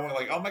grew up knowing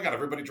like, oh my god,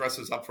 everybody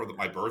dresses up for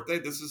my birthday.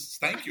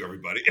 Thank you,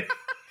 everybody.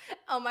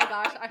 Oh my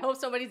gosh, I hope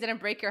somebody didn't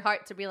break your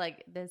heart to be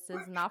like, this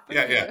is not for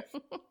Yeah, yeah,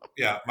 you.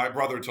 yeah. My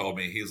brother told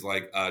me, he's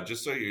like,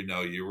 just so you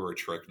know, you were a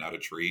trick, not a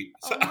treat.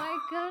 So, Oh my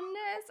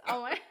goodness.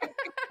 Oh my.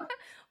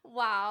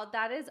 Wow,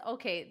 that is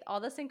okay. All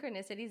the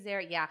synchronicities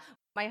there. Yeah.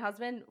 My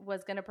husband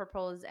was going to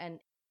propose and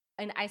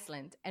in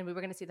Iceland and we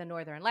were going to see the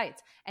northern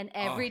lights. And oh,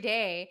 every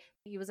day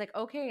he was like,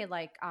 "Okay,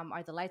 like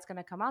are the lights going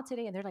to come out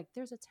today?" And they're like,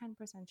 "There's a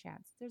 10%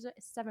 chance. There's a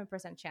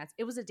 7% chance."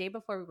 It was a day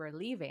before we were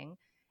leaving.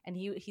 And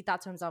he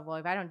thought to himself, well,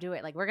 if I don't do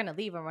it, like we're gonna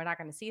leave and we're not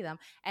gonna see them.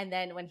 And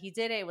then when he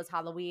did it, it was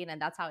Halloween,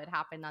 and that's how it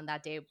happened on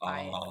that day.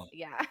 By oh,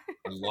 yeah.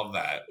 I love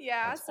that.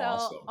 Yeah. That's So,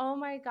 awesome. oh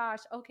my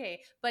gosh.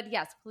 Okay. But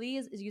yes,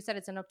 please, you said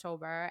it's in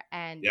October,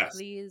 and Yes,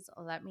 please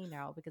let me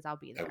know because I'll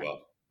be I there. will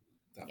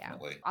Yeah.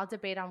 definitely. I'll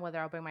debate on whether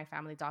I'll bring my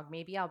family dog.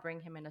 Maybe I'll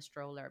bring him in a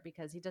stroller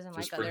because he doesn't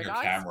like Just bring other your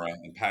dogs. camera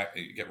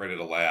and get ready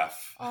to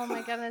laugh. Oh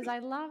my goodness. I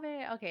love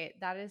it. Okay.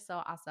 That is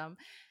so awesome.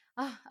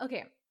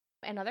 Okay.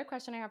 Another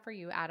question I have for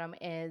you, Adam,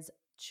 is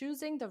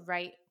choosing the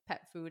right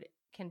pet food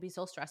can be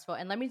so stressful.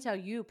 And let me tell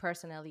you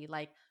personally,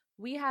 like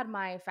we had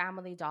my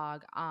family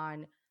dog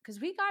on because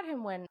we got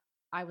him when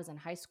I was in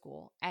high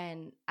school.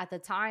 And at the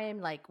time,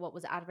 like what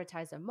was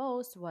advertised the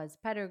most was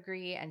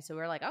pedigree. And so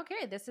we're like,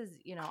 okay, this is,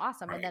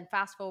 awesome. And Right. then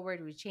fast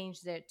forward, we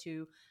changed it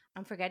to,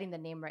 I'm forgetting the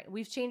name right.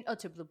 We've changed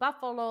to Blue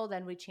Buffalo.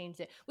 Then we changed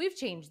it. We've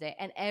changed it.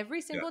 And every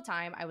Yeah. single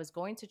time I was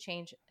going to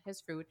change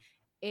his food,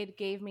 it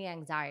gave me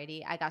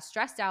anxiety. I got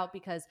stressed out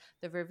because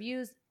the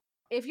reviews,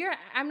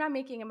 I'm not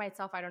making it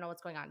myself. I don't know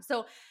what's going on.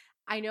 So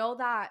I know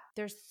that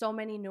there's so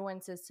many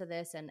nuances to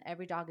this and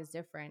every dog is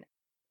different.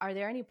 Are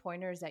there any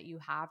pointers that you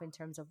have in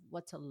terms of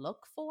what to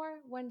look for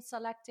when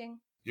selecting?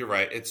 You're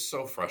right. It's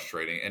so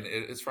frustrating. And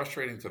it's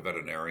frustrating to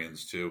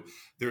veterinarians too.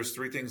 There's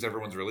three things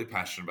everyone's really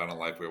passionate about in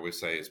life. We always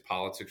say is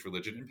politics,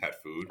 religion, and pet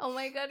food. Oh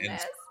my And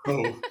goodness.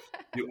 so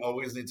you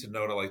always need to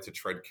know to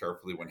tread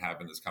carefully when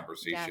having this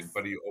conversation, Yes.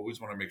 but you always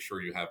want to make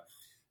sure you have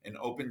an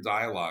open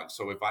dialogue.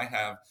 So if I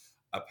have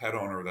a pet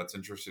owner that's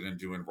interested in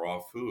doing raw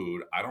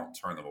food, I don't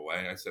turn them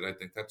away. I said, I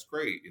think that's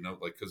great,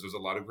 because there's a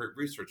lot of great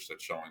research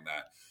that's showing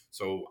that.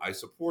 So I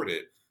support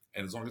it.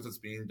 And as long as it's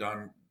being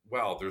done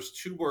well, there's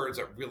two words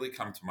that really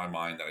come to my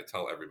mind that I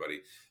tell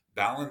everybody: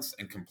 balanced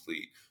and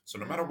complete. So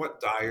no matter Mm,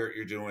 what diet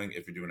you're doing,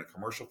 if you're doing a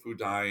commercial food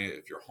diet,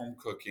 if you're home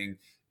cooking,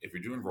 if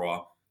you're doing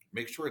raw,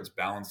 make sure it's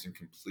balanced and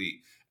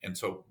complete. And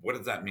so what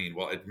does that mean?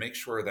 Well, it makes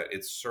sure that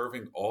it's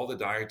serving all the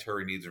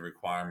dietary needs and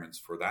requirements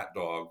for that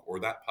dog or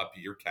that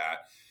puppy or cat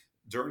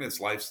during its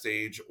life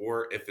stage,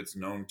 or if it's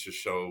known to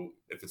show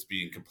if it's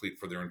being complete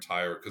for their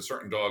entire, because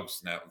certain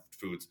dogs now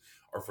foods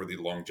are for the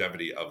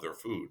longevity of their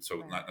food, so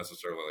right. not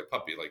necessarily like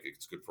puppy, like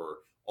it's good for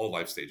all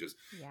life stages,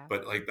 Yeah.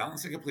 but like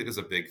balancing complete is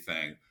a big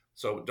thing.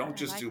 So don't I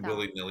just like do that.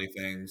 willy-nilly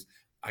things.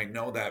 I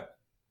know that,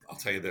 I'll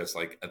tell you this,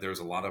 like there's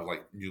a lot of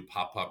like new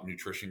pop-up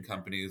nutrition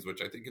companies,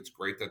 which I think it's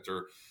great that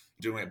they're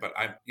doing it. But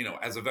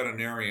as a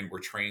veterinarian, we're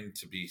trained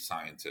to be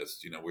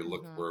scientists. Hmm.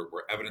 We're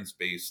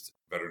evidence-based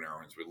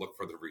veterinarians. We look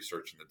for the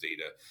research and the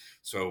data.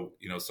 So,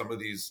 some of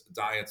these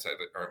diets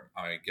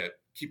that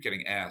keep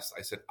getting asked,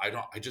 I said,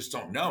 I just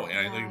don't know. And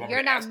I know you Yeah. want me You're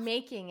to not ask.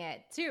 making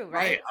it too, Right.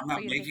 right? I'm So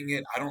not you think, making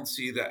it. I don't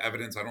see the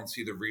evidence. I don't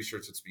see the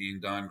research that's being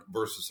done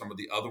versus some of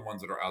the other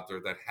ones that are out there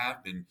that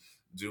have been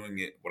doing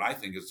it, what I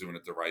think is doing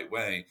it the right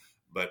way,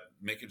 but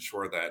making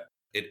sure that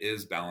it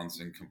is balanced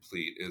and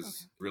complete okay.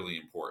 is really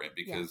important,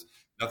 Yeah. because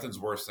nothing's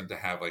worse than to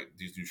have like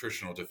these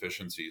nutritional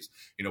deficiencies.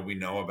 We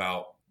know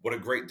about what a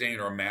Great Dane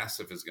or a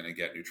Mastiff is going to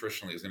get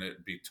nutritionally is going to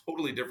be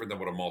totally different than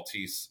what a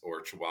Maltese or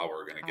a Chihuahua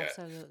are going to get.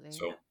 Absolutely.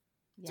 So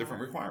Yeah.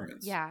 different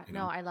requirements, Yeah,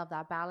 no, I love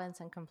that balance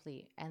and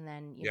complete. And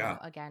then, Yeah.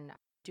 again,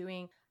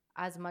 doing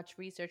as much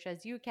research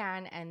as you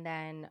can, and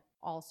then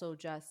also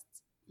just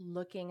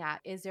looking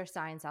at is there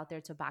science out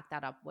there to back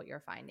that up what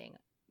you're finding.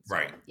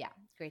 Right. So, yeah,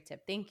 great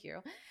tip. Thank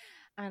you.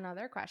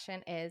 Another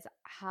question is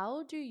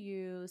how do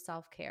you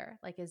self-care?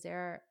 Like, is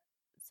there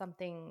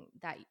something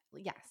that,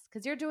 yes,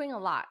 because you're doing a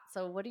lot.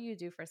 So, what do you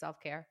do for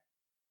self-care?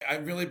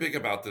 I'm really big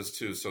about this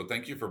too. So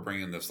thank you for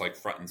bringing this like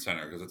front and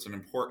center, because it's an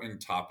important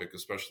topic,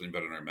 especially in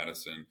veterinary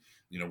medicine.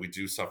 We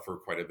do suffer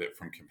quite a bit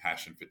from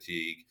compassion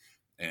fatigue.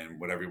 and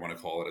whatever you want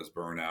to call it as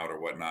burnout or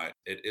whatnot.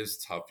 It is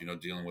tough,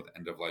 dealing with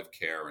end of life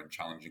care and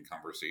challenging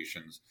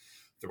conversations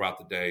throughout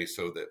the day.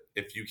 So that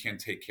if you can't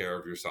take care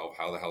of yourself,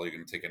 how the hell are you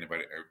going to take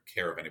anybody or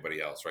care of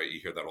anybody else, right? You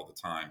hear that all the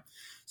time.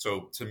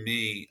 So to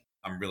me,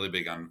 I'm really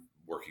big on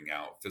working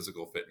out.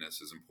 Physical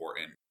fitness is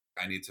important.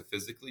 I need to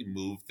physically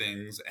move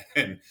things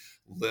and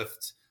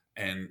lift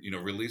and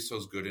release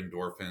those good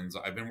endorphins.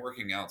 I've been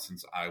working out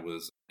since I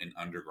was in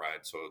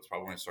undergrad, so it's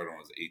probably when I started when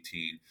I was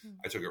 18.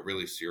 I took it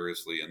really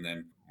seriously, and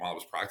then while I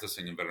was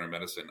practicing in veterinary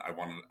medicine,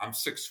 I'm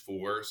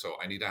 6'4", so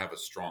I need to have a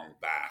strong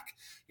back,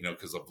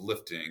 because of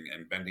lifting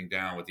and bending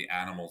down with the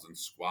animals and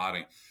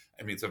squatting.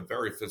 I mean, it's a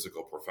very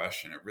physical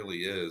profession. It really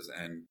is,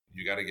 and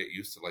you got to get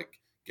used to like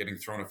getting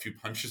thrown a few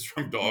punches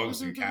from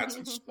dogs and cats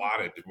and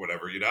swatted,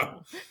 whatever.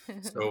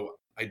 So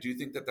I do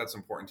think that that's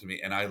important to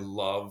me, and I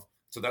love.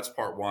 So that's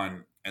part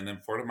one, and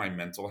then part of my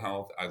mental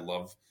health.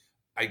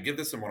 I give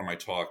this in one of my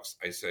talks.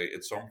 I say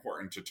it's so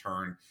important to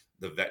turn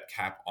the vet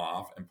cap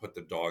off and put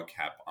the dog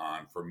cap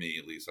on, for me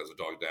at least as a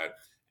dog dad,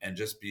 and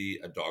just be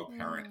a dog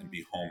parent and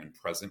be home and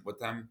present with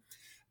them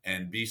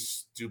and be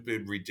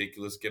stupid,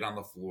 ridiculous, get on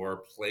the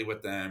floor, play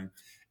with them.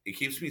 It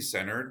keeps me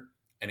centered,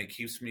 and it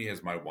keeps me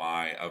as my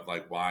why of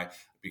like why,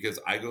 because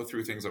I go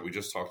through things that we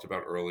just talked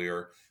about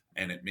earlier,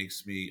 and it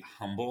makes me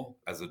humble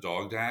as a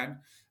dog dad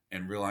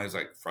and realize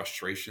like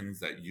frustrations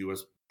that you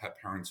as pet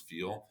parents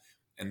feel.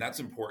 And that's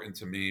important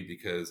to me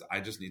because I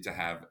just need to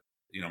have,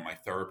 my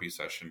therapy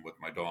session with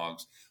my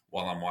dogs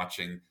while I'm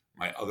watching.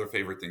 My other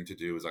favorite thing to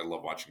do is I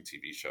love watching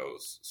TV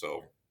shows.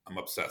 So I'm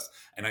obsessed.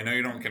 And I know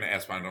you don't going to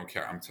ask, but I don't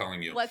care. I'm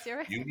telling you, What's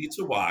your? you need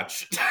to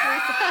watch.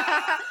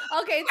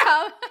 Okay,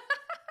 tell.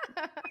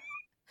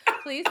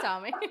 Please tell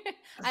me.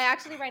 I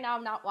actually right now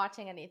I'm not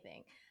watching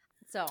anything,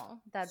 so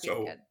that'd be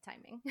good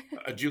timing.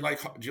 Do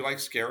you like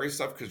scary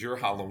stuff? Because you're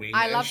Halloween.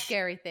 I love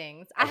scary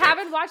things. Okay. I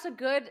haven't watched a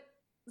good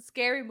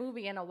scary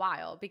movie in a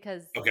while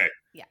because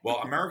yeah. Well,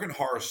 American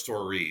Horror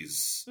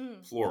Stories,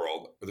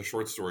 plural, the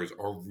short stories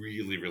are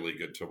really, really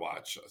good to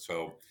watch.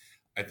 So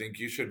I think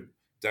you should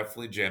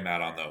definitely jam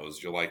out on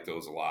those. You'll like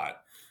those a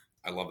lot.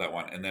 I love that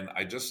one. And then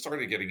I just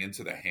started getting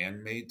into The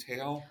Handmaid's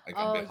Tale.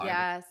 Like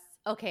yes.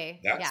 Okay.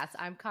 Yes,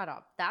 I'm caught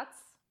up.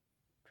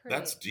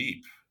 That's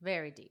deep.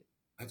 Very deep.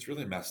 That's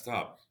really messed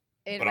up.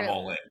 But I'm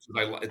all in.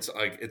 It's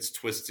like it's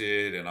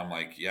twisted, and I'm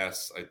like,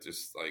 yes.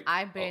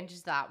 I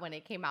binged that when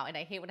it came out, and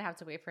I hate when I have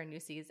to wait for a new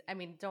season. I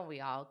mean, don't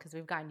we all? Because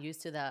we've gotten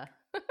used to the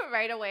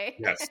right away.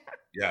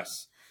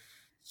 Yes.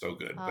 So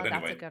good. But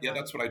anyway,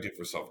 that's what I do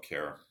for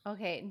self-care.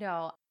 Okay,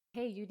 no.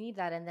 Hey, you need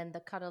that, and then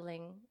the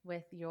cuddling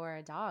with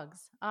your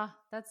dogs.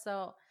 That's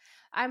so.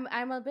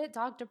 I'm a bit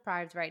dog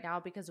deprived right now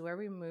because where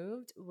we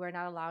moved, we're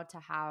not allowed to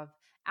have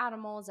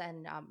animals,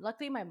 and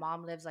luckily my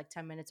mom lives like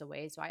 10 minutes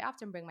away, so I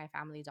often bring my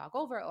family dog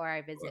over or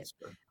I visit.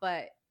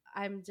 But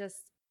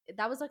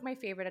that was like my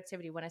favorite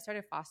activity when I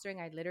started fostering.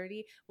 I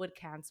literally would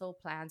cancel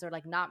plans or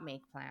like not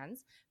make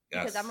plans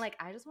because I'm like,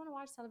 I just want to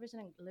watch television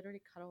and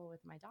literally cuddle with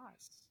my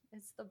dogs.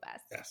 It's the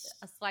best.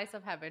 A slice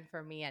of heaven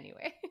for me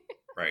anyway.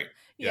 Right.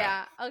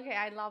 Yeah. Okay,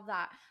 I love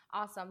that.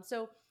 Awesome.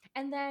 So,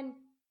 and then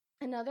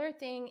another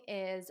thing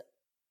is,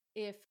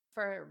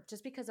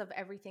 just because of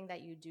everything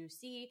that you do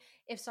see,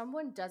 if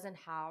someone doesn't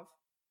have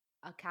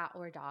a cat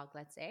or a dog,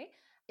 let's say,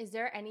 is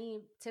there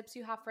any tips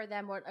you have for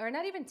them, or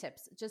not even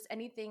tips, just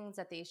any things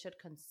that they should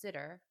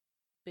consider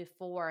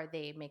before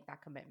they make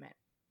that commitment?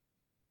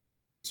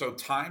 So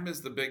time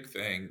is the big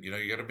thing. You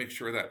got to make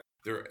sure that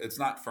it's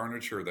not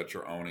furniture that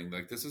you're owning.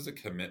 Like, this is a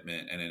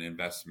commitment and an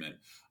investment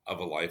of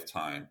a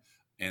lifetime.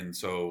 And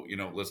so,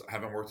 listen,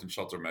 having worked in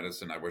shelter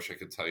medicine, I wish I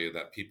could tell you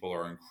that people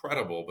are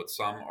incredible, but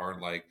some are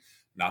like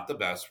not the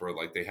best, where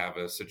like they have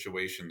a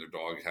situation, their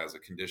dog has a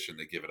condition,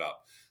 they give it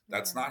up.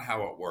 That's not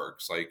how it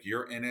works. Like,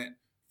 you're in it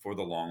for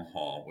the long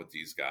haul with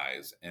these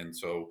guys. And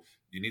so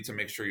you need to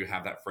make sure you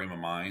have that frame of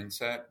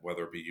mindset,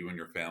 whether it be you and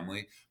your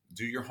family.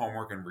 Do your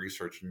homework and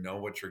research, know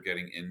what you're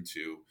getting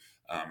into.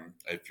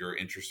 If you're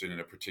interested in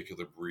a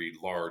particular breed,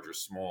 large or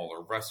small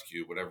or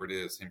rescue, whatever it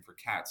is, same for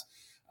cats.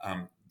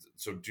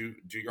 So do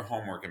your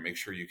homework and make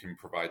sure you can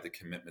provide the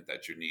commitment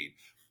that you need.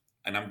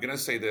 And I'm going to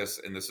say this,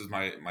 and this is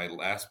my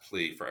last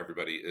plea for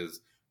everybody,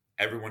 is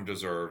everyone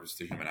deserves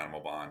the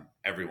human-animal bond.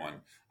 Everyone.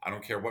 I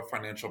don't care what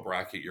financial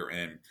bracket you're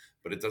in,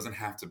 but it doesn't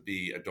have to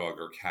be a dog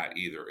or cat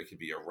either. It could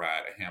be a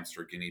rat, a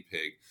hamster, a guinea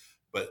pig.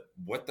 But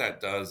what that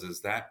does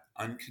is that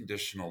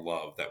unconditional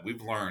love that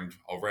we've learned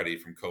already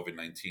from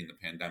COVID-19, the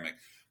pandemic,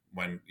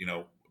 when,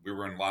 we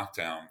were in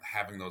lockdown,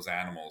 having those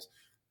animals,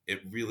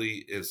 it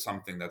really is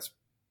something that's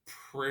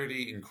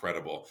pretty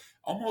incredible.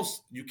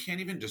 Almost, you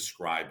can't even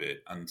describe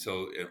it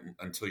until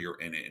you're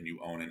in it and you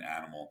own an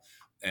animal.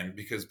 And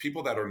because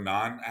people that are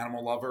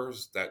non-animal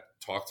lovers that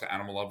talk to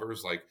animal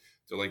lovers, like,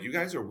 they're like, you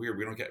guys are weird.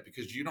 We don't get it,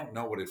 because you don't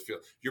know what it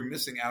feels. You're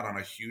missing out on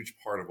a huge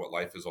part of what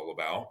life is all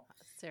about.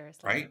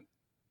 Seriously. Right?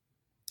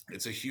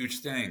 It's a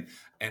huge thing.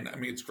 And I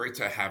mean, it's great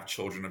to have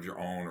children of your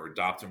own or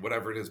adopt them,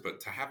 whatever it is,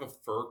 but to have a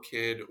fur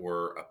kid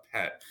or a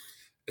pet,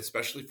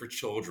 especially for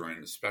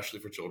children,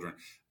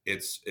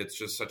 it's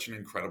just such an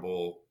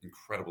incredible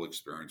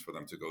experience for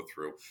them to go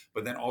through.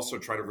 But then also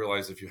try to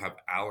realize if you have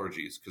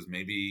allergies, because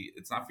maybe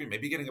it's not for you.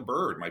 Maybe getting a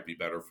bird might be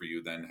better for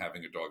you than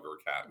having a dog or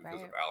a cat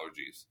because of Right.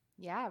 allergies.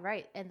 Yeah,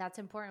 right. And that's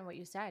important what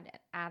you said. An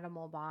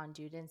animal bond.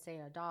 You didn't say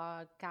a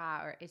dog,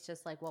 cat, or it's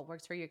just like what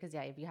works for you. Because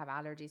yeah, if you have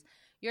allergies,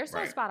 you're so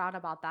Right. spot on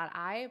about that.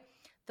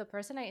 The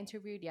person I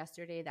interviewed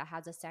yesterday that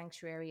has a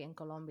sanctuary in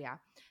Colombia,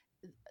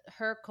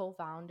 her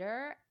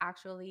co-founder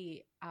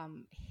actually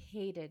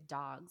hated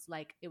dogs.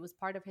 Like it was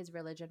part of his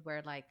religion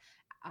where like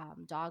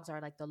dogs are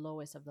like the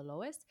lowest of the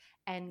lowest.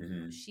 And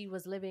Hmm. she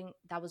was living.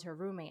 That was her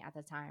roommate at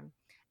the time,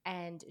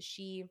 and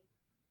she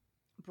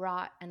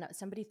brought and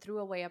somebody threw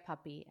away a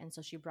puppy, and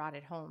so she brought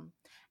it home,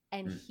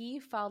 and he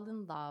fell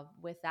in love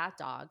with that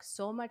dog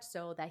so much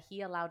so that he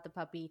allowed the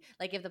puppy,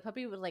 like if the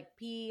puppy would like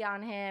pee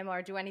on him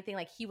or do anything,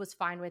 like he was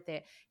fine with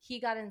it.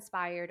 He got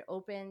inspired,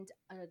 opened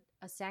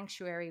a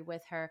sanctuary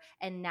with her,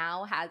 and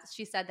now has,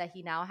 she said that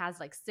he now has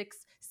like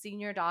 6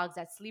 senior dogs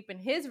that sleep in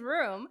his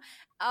room,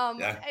 Yeah.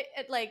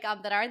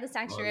 that are in the Oh, I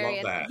sanctuary.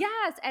 love And that.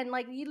 yes, and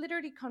like he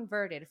literally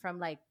converted from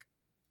like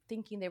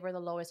thinking they were the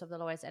lowest of the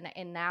lowest,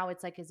 and now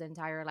it's like his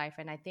entire life.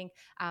 And I think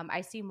I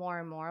see more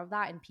and more of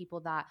that in people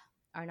that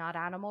are not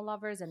animal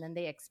lovers, and then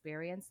they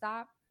experience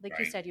that. Like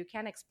you Right. said, you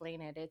can't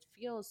explain it. It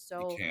feels You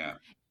so, can't.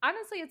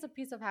 honestly, it's a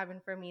piece of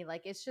heaven for me.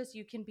 Like it's just,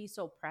 you can be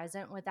so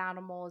present with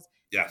animals.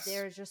 Yes.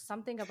 There's just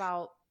something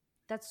about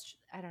that's,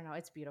 I don't know,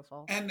 it's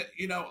beautiful. And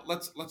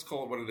let's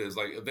call it what it is.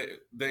 Like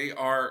they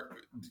are,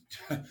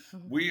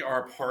 Mhm. we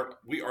are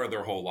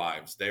their whole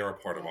lives. They are a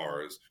part of Yeah.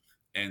 ours.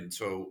 And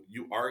so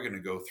you are going to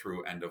go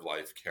through end of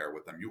life care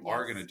with them. You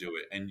are going to Yes. do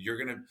it, and you're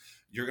gonna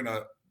you're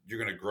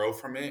gonna grow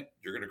from it.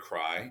 You're gonna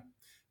cry,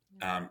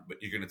 Yeah.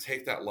 but you're gonna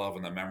take that love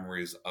and the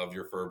memories of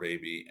your fur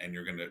baby, and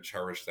you're gonna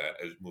cherish that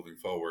as moving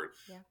forward.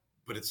 Yeah.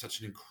 But it's such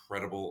an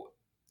incredible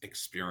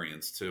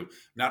experience too.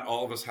 Not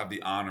all of us have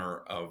the honor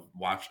of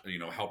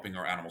helping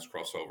our animals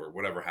cross over,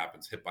 whatever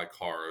happens, hit by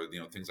car,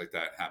 things like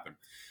that happen.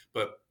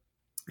 But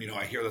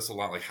I hear this a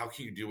lot. Like, how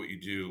can you do what you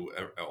do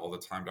all the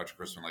time, Dr.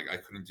 Christman? Like, I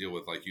couldn't deal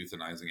with like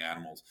euthanizing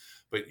animals.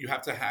 But you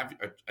have to have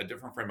a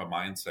different frame of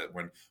mindset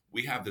when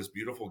we have this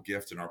beautiful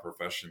gift in our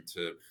profession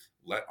to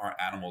let our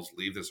animals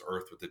leave this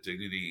earth with the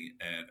dignity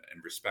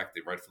and respect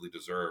they rightfully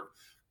deserve.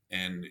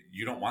 And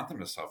you don't want them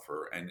to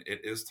suffer, and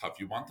it is tough.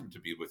 You want them to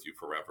be with you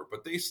forever,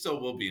 but they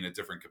still will be in a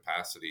different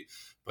capacity.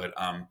 But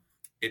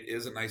it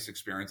is a nice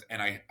experience,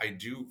 and I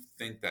do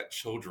think that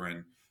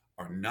children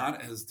are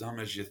not as dumb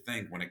as you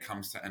think when it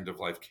comes to end of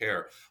life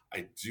care.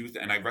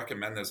 And I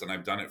recommend this, and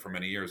I've done it for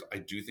many years. I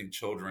do think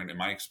children, in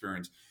my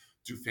experience,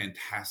 do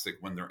fantastic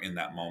when they're in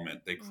that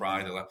moment. They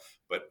cry, they Mhm. laugh,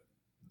 but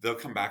they'll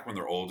come back when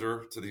they're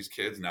older to these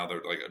kids. Now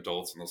they're like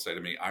adults, and they'll say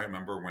to me, "I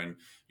remember when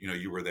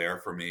you were there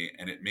for me,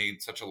 and it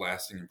made such a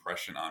lasting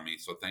impression on me.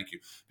 So thank you."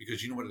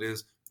 Because you know what it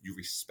is, you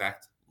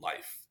respect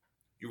life.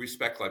 You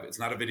respect life. It's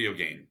not a video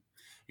game.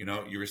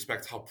 You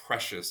respect how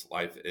precious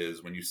life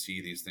is when you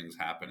see these things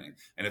happening,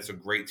 and it's a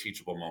great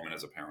teachable moment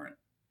as a parent.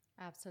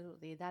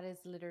 Absolutely. That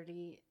is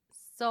literally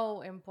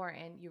so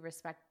important.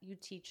 You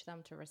teach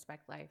them to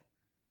respect life.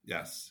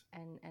 Yes.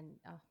 And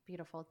oh,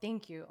 beautiful.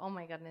 Thank you. Oh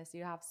my goodness,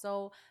 you have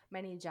so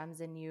many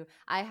gems in you.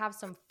 I have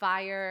some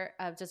fire,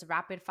 just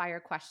rapid fire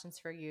questions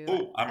for you.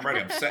 Oh, I'm ready.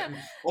 I'm setting.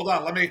 Hold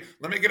on. Let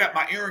me get out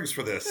my earrings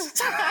for this.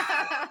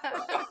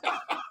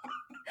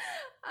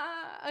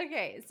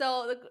 Okay,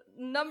 so the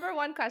number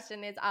one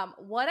question is,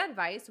 what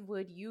advice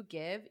would you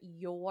give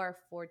your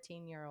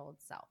 14-year-old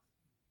self?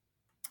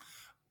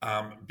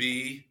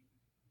 Be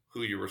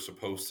who you were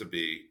supposed to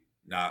be,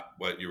 not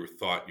what you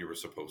thought you were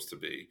supposed to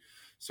be.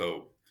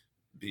 So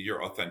be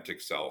your authentic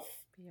self.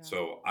 Yeah.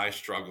 So I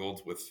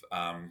struggled with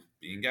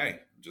being gay.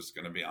 I'm just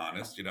going to be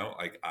honest.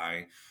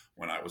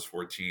 When I was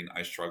 14,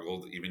 I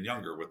struggled even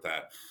younger with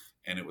that.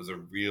 And it was a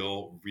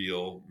real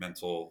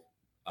mental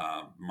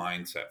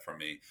mindset for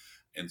me.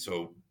 And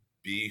so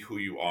be who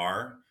you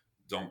are.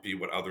 Don't be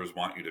what others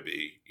want you to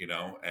be,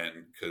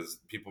 and because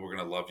people are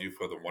going to love you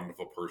for the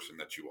wonderful person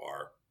that you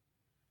are.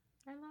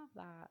 I love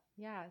that.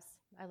 Yes,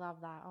 I love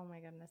that. Oh my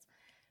goodness.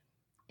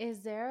 Is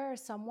there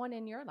someone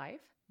in your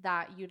life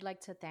that you'd like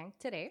to thank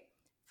today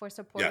for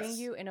supporting Yes.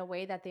 you in a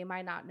way that they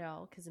might not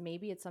know? Because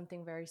maybe it's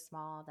something very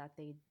small that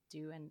they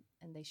do, and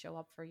they show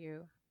up for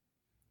you.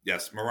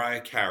 Yes,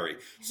 Mariah Carey.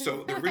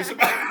 So the reason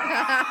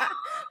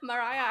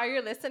Mariah, are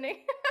you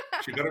listening?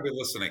 she better be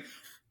listening.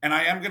 And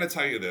I am going to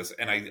tell you this,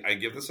 and I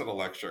give this at a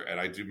lecture,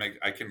 and I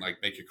can like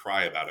make you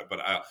cry about it,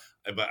 but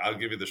I'll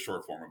give you the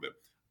short form of it.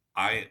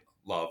 I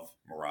love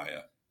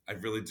Mariah. I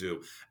really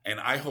do. And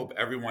I hope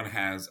everyone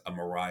has a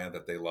Mariah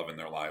that they love in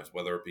their lives,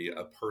 whether it be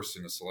a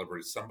person, a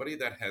celebrity, somebody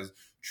that has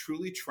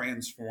truly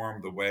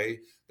transformed the way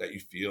that you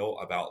feel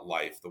about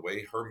life, the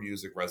way her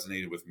music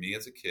resonated with me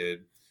as a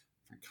kid,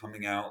 from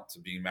coming out to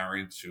being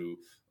married to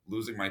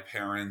losing my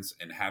parents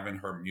and having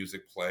her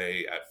music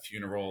play at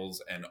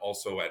funerals and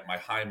also at my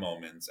high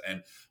moments,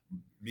 and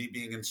me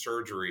being in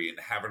surgery and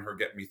having her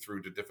get me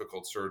through to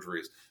difficult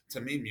surgeries. To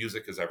me,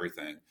 music is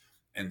everything.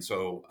 And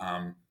so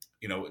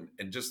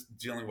and just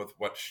dealing with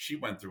what she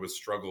went through, a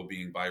struggle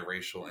being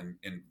biracial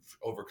and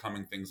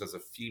overcoming things as a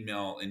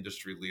female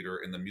industry leader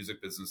in the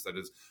music business that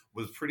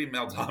was pretty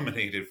male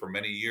dominated for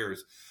many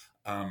years.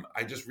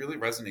 I just really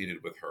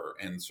resonated with her.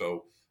 And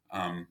so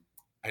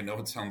I know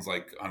it sounds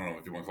like, I don't know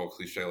if you want to call it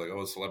cliche, like,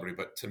 oh, a celebrity,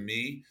 but to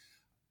me,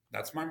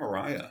 that's my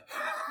Mariah.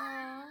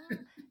 Aw.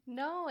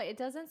 No, it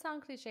doesn't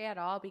sound cliche at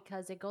all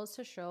because it goes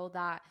to show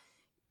that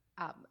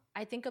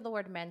I think of the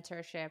word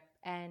mentorship,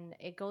 and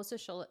it goes to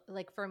show,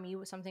 like for me,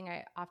 something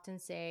I often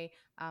say,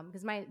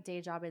 because my day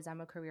job is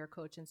I'm a career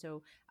coach, and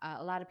so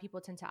a lot of people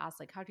tend to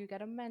ask like, how do you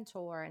get a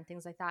mentor and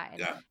things like that, and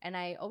Yeah, and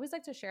I always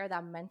like to share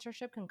that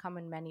mentorship can come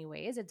in many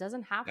ways. It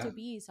doesn't have to yeah,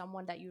 be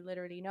someone that you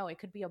literally know. It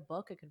could be a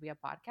book, it could be a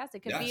podcast,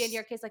 it could be in yes,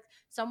 your case like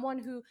someone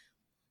who,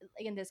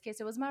 like in this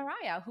case it was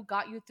Mariah, who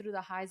got you through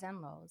the highs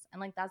and lows, and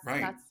like that's right.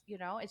 that's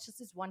it's just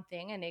this one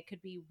thing, and it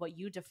could be what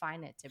you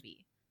define it to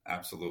be.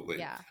 Absolutely.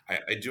 Yeah.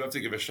 I do have to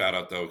give a shout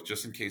out, though,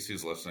 just in case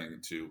he's listening,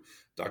 to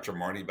Dr.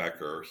 Marty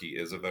Becker. He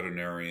is a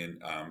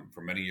veterinarian.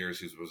 For many years,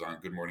 he was on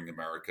Good Morning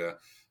America.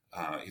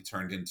 He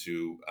turned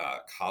into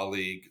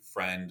colleague,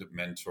 friend,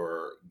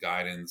 mentor,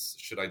 guidance.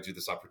 Should I do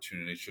this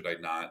opportunity? Should I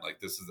not? Like,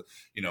 this is,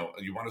 you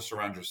want to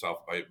surround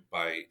yourself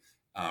by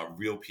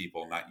real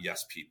people, not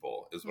yes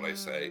people, is what I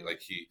say. Mm,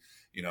 Like,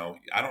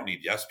 I don't need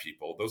yes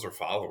people. Those are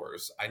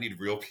followers. I need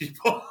real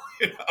people,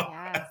 you know?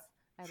 yes,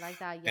 I like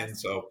that. And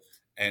Yes. so,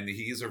 and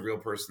he's a real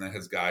person that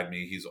has guided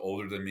me. He's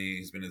older than me.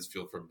 He's been in his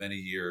field for many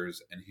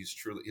years, and he's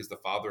the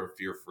father of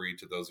Fear Free.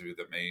 To those of you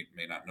that may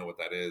not know what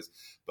that is,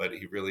 but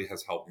he really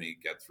has helped me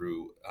get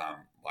through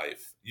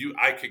life.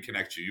 I could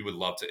connect you. You would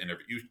love to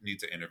interview. You need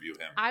to interview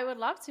him. I would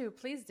love to.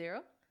 Please do.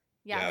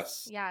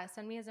 Yes. Yes. Yeah.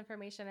 Send me his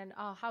information. And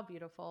oh, how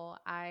beautiful.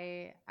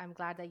 I'm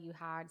glad that you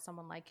had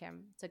someone like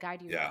him to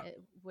guide you Yeah.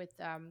 with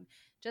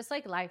just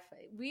like life.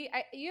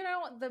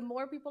 The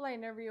more people I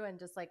interview, and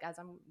just like as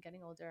I'm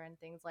getting older and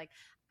things, like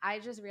I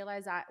just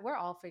realize that we're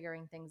all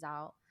figuring things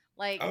out.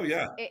 Like Oh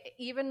yeah.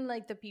 even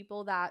like the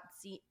people that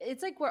see,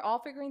 it's like we're all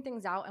figuring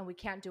things out and we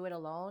can't do it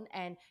alone.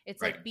 And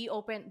it's Right. like be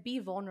open, be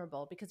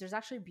vulnerable, because there's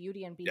actually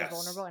beauty in being Yes.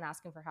 vulnerable and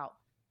asking for help.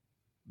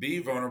 Be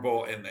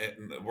vulnerable. And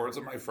in the words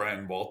of my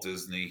friend Walt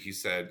Disney, he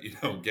said,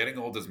 getting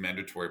old is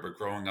mandatory, but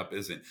growing up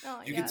isn't.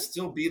 Oh, You can yes.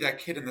 still be that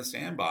kid in the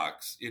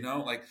sandbox,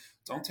 like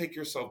don't take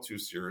yourself too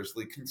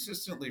seriously.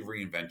 Consistently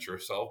reinvent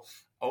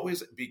yourself.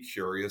 Always be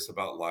curious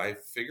about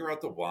life, figure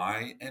out the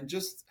why, and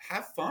just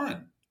have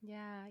fun.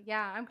 Yeah,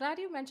 yeah. I'm glad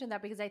you mentioned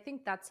that because I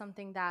think that's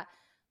something that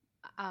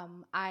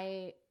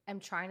I am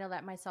trying to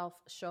let myself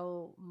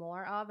show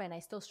more of, and I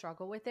still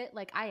struggle with it.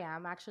 Like I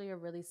am actually a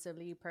really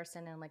silly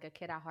person and like a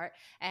kid at heart,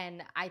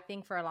 and I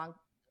think for a long,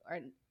 or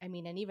I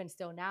mean, and even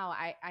still now,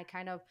 I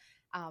kind of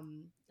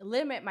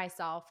limit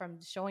myself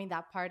from showing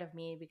that part of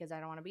me because I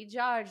don't want to be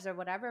judged or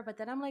whatever. But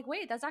then I'm like,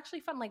 wait, that's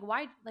actually fun. Like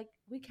why? Like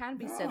we can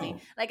be silly. No.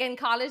 Like in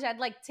college, I'd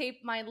like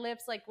tape my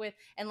lips like with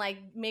and like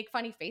make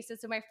funny faces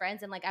to my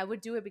friends, and like I would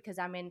do it because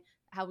I'm in,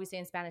 how we say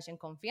in Spanish, in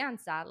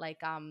confianza. Like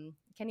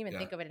can't even Yeah.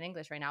 think of it in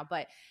English right now,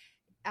 but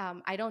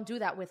I don't do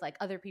that with like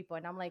other people.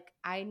 And I'm like,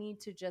 I need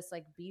to just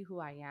like be who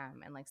I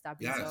am and like stop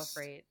being so Yes.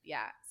 afraid.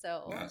 Yeah.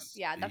 So Yes.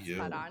 yeah, Be that's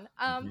spot you. on.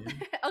 Hmm.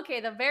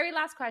 Okay, the very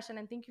last question,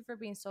 and thank you for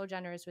being so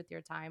generous with your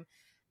time.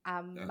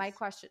 Yes.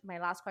 My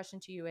last question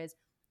to you is,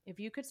 if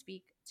you could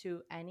speak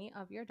to any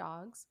of your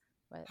dogs,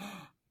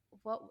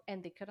 what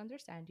and they could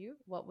understand you,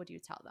 what would you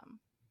tell them?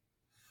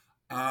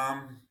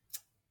 um,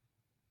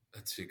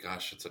 let's see.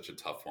 Gosh, it's such a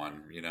tough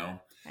one.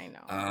 I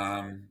know.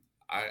 Um,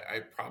 I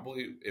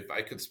probably, if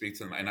I could speak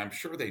to them, and I'm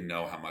sure they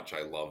know how much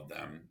I love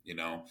them,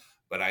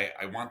 but I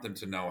want them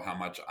to know how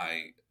much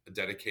I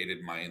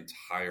dedicated my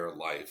entire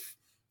life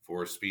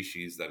for a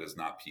species that is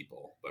not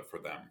people, but for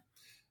them.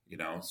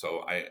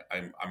 So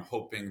I'm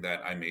hoping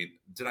that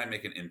did I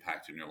make an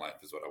impact in your life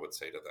is what I would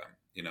say to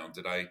them.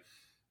 Did I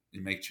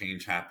make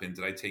change happen?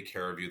 Did I take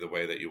care of you the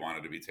way that you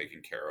wanted to be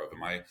taken care of?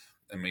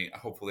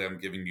 Hopefully I'm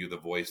giving you the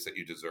voice that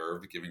you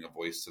deserve, giving a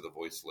voice to the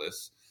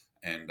voiceless.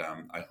 And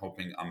I'm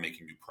hoping I'm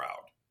making you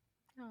proud.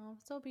 Oh,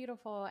 so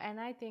beautiful. And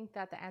I think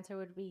that the answer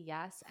would be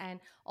yes. And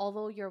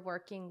although you're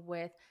working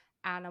with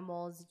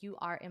animals, you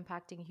are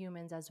impacting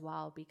humans as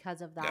well.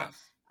 Because of that,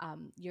 Yes.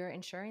 you're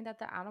ensuring that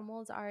the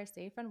animals are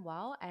safe and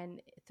well.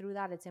 And through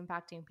that, it's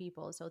impacting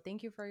people. So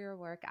thank you for your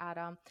work,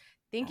 Adam.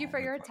 Thank you Oh, for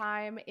my your pleasure.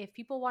 time. If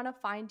people want to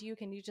find you,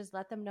 can you just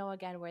let them know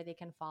again where they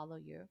can follow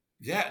you?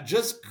 Yeah,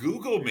 just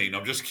Google me. No,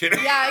 I'm just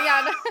kidding. Yeah,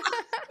 yeah.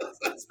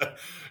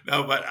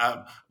 No, but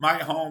my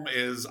home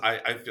is.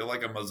 I feel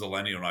like I'm a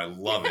zillennial and I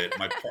love it.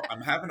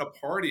 I'm having a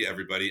party,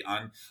 everybody,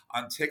 on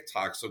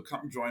TikTok. So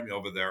come join me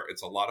over there.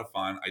 It's a lot of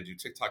fun. I do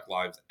TikTok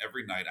lives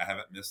every night. I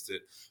haven't missed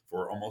it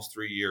for almost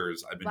 3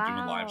 years. I've been doing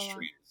live Wow.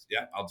 streams.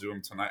 Yeah, I'll do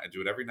them tonight. I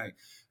do it every night.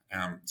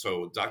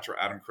 So Dr.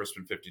 Adam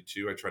Christman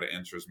 52. I try to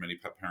answer as many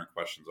pet parent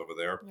questions over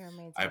there. You're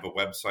I have amazing.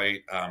 a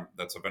website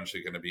that's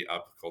eventually going to be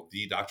up called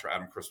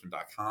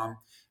thedradamchrisman.com.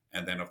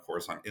 And then, of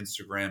course, on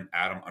Instagram,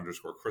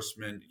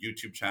 Adam_Christman,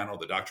 YouTube channel,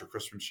 The Dr.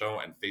 Christman Show,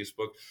 and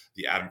Facebook,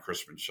 The Adam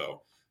Christman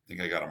Show. I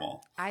think I got them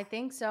all. I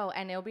think so.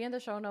 And it'll be in the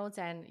show notes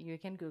and you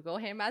can Google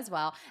him as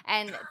well.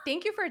 And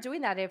thank you for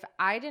doing that.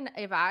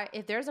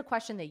 If there's a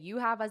question that you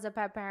have as a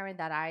pet parent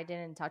that I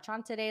didn't touch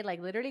on today, like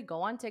literally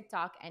go on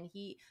TikTok and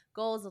he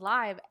goes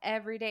live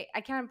every day.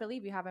 I can't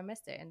believe you haven't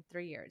missed it in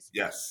 3 years.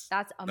 Yes.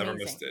 That's Never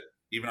amazing. missed it.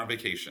 Even on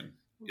vacation.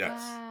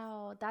 Yes.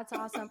 Wow, that's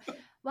awesome.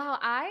 Wow,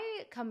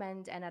 I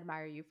commend and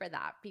admire you for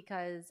that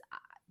because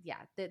yeah,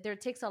 there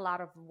takes a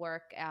lot of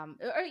work. Or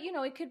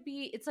it could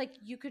be. It's like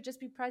you could just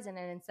be present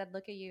and instead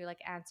look at you like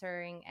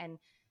answering and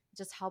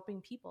just helping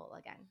people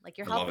again. Like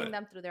you're I love helping it.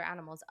 them through their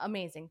animals.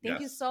 Amazing.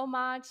 Thank you Yes. so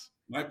much.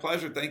 My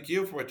pleasure. Thank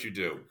you for what you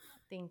do.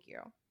 Thank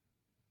you.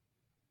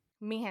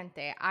 Mi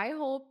gente, I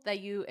hope that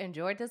you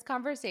enjoyed this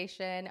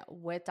conversation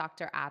with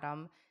Dr.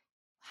 Adam.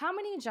 How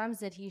many gems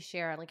did he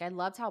share? Like, I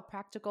loved how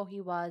practical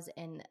he was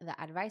in the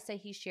advice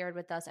that he shared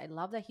with us. I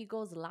love that he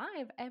goes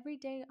live every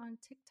day on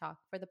TikTok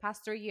for the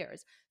past 3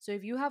 years. So,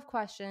 if you have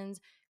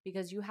questions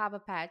because you have a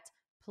pet,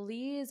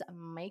 please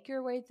make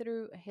your way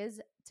through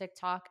his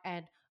TikTok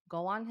and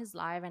go on his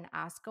live and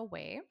ask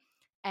away.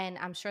 And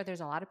I'm sure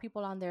there's a lot of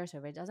people on there. So,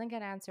 if it doesn't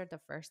get answered the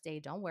first day,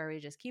 don't worry,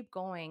 just keep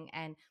going.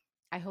 And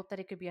I hope that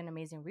it could be an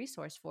amazing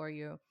resource for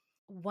you.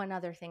 One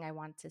other thing I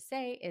want to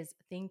say is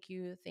thank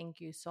you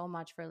so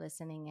much for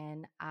listening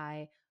in.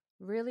 I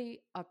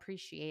really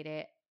appreciate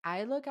it.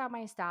 I look at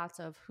my stats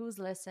of who's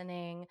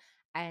listening,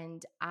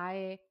 and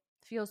I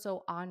feel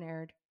so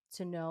honored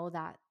to know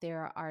that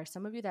there are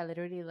some of you that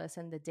literally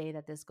listen the day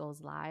that this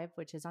goes live,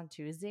 which is on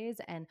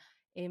Tuesdays, and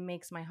it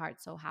makes my heart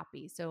so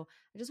happy. So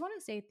I just want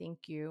to say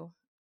thank you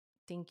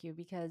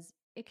because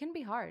it can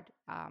be hard.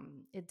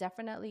 It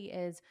definitely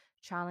is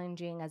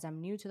challenging as I'm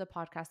new to the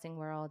podcasting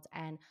world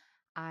and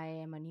I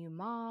am a new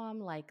mom.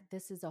 Like,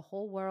 this is a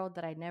whole world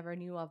that I never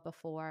knew of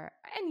before.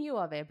 I knew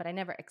of it, but I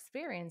never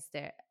experienced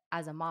it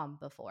as a mom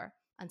before.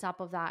 On top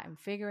of that, I'm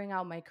figuring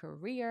out my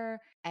career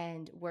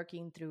and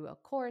working through a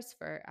course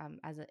for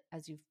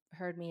as you've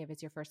heard me. If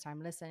it's your first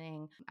time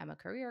listening, I'm a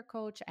career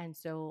coach, and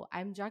so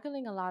I'm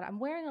juggling a lot. I'm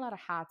wearing a lot of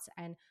hats,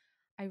 and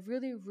I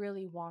really,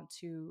 really want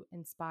to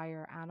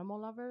inspire animal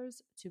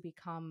lovers to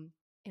become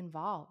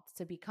involved,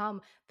 to become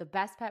the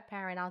best pet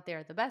parent out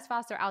there, the best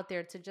foster out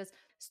there, to just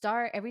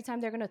start every time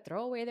they're going to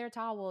throw away their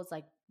towels,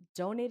 like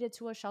donate it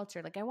to a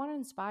shelter. Like, I want to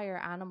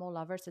inspire animal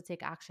lovers to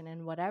take action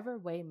in whatever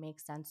way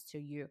makes sense to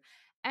you.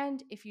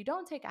 And if you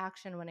don't take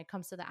action when it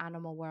comes to the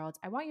animal world,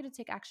 I want you to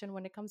take action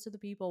when it comes to the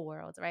people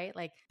world, right?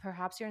 Like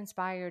perhaps you're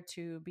inspired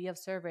to be of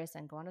service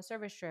and go on a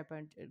service trip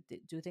and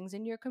do things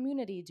in your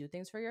community, do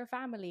things for your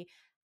family.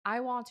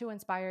 I want to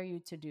inspire you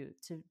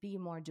to be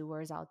more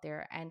doers out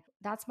there. And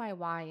that's my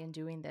why in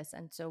doing this.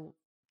 And so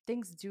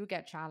things do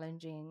get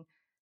challenging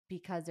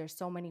because there's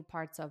so many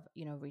parts of,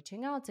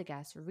 reaching out to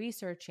guests,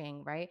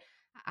 researching, right?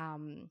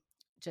 Um,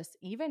 just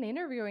even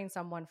interviewing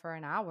someone for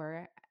an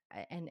hour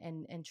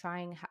and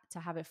trying to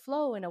have it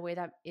flow in a way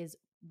that is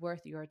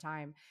worth your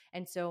time.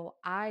 And so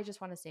I just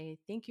want to say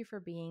thank you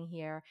for being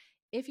here.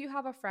 If you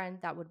have a friend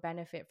that would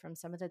benefit from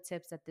some of the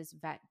tips that this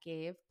vet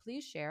gave,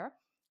 please share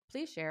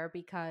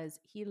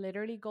because he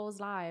literally goes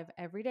live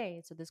every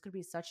day. So this could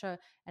be such an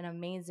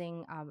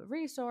amazing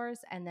resource.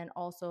 And then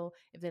also,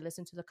 if they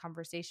listen to the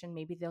conversation,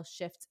 maybe they'll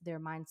shift their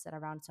mindset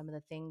around some of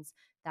the things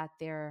that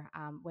they're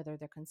whether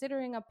they're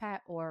considering a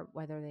pet or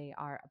whether they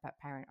are a pet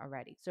parent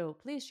already. So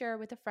please share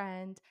with a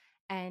friend.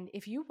 And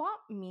if you want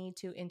me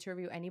to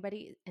interview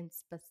anybody in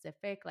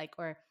specific, like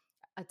or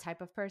a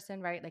type of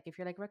person, right? Like if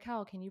you're like,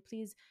 Raquel, can you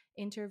please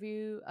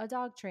interview a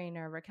dog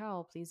trainer?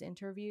 Raquel, please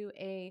interview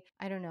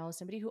I don't know,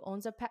 somebody who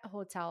owns a pet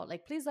hotel.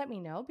 Like, please let me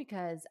know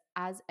because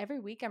as every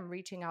week I'm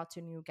reaching out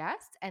to new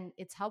guests and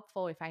it's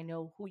helpful if I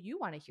know who you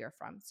want to hear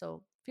from.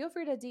 So feel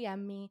free to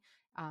DM me.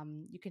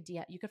 You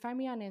could find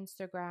me on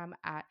Instagram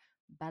at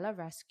Bella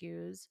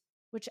Rescues,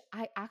 which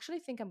I actually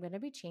think I'm going to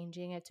be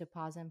changing it to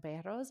Paws and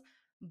Perros,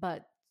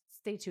 but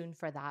stay tuned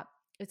for that.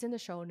 It's in the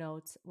show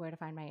notes where to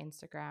find my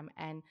Instagram.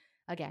 And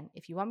again,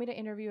 if you want me to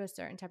interview a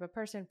certain type of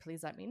person,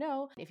 please let me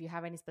know. If you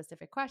have any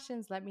specific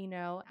questions, let me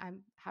know.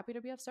 I'm happy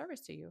to be of service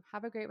to you.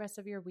 Have a great rest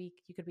of your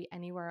week. You could be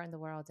anywhere in the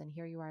world, and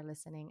here you are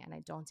listening, and I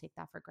don't take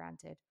that for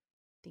granted.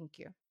 Thank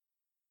you.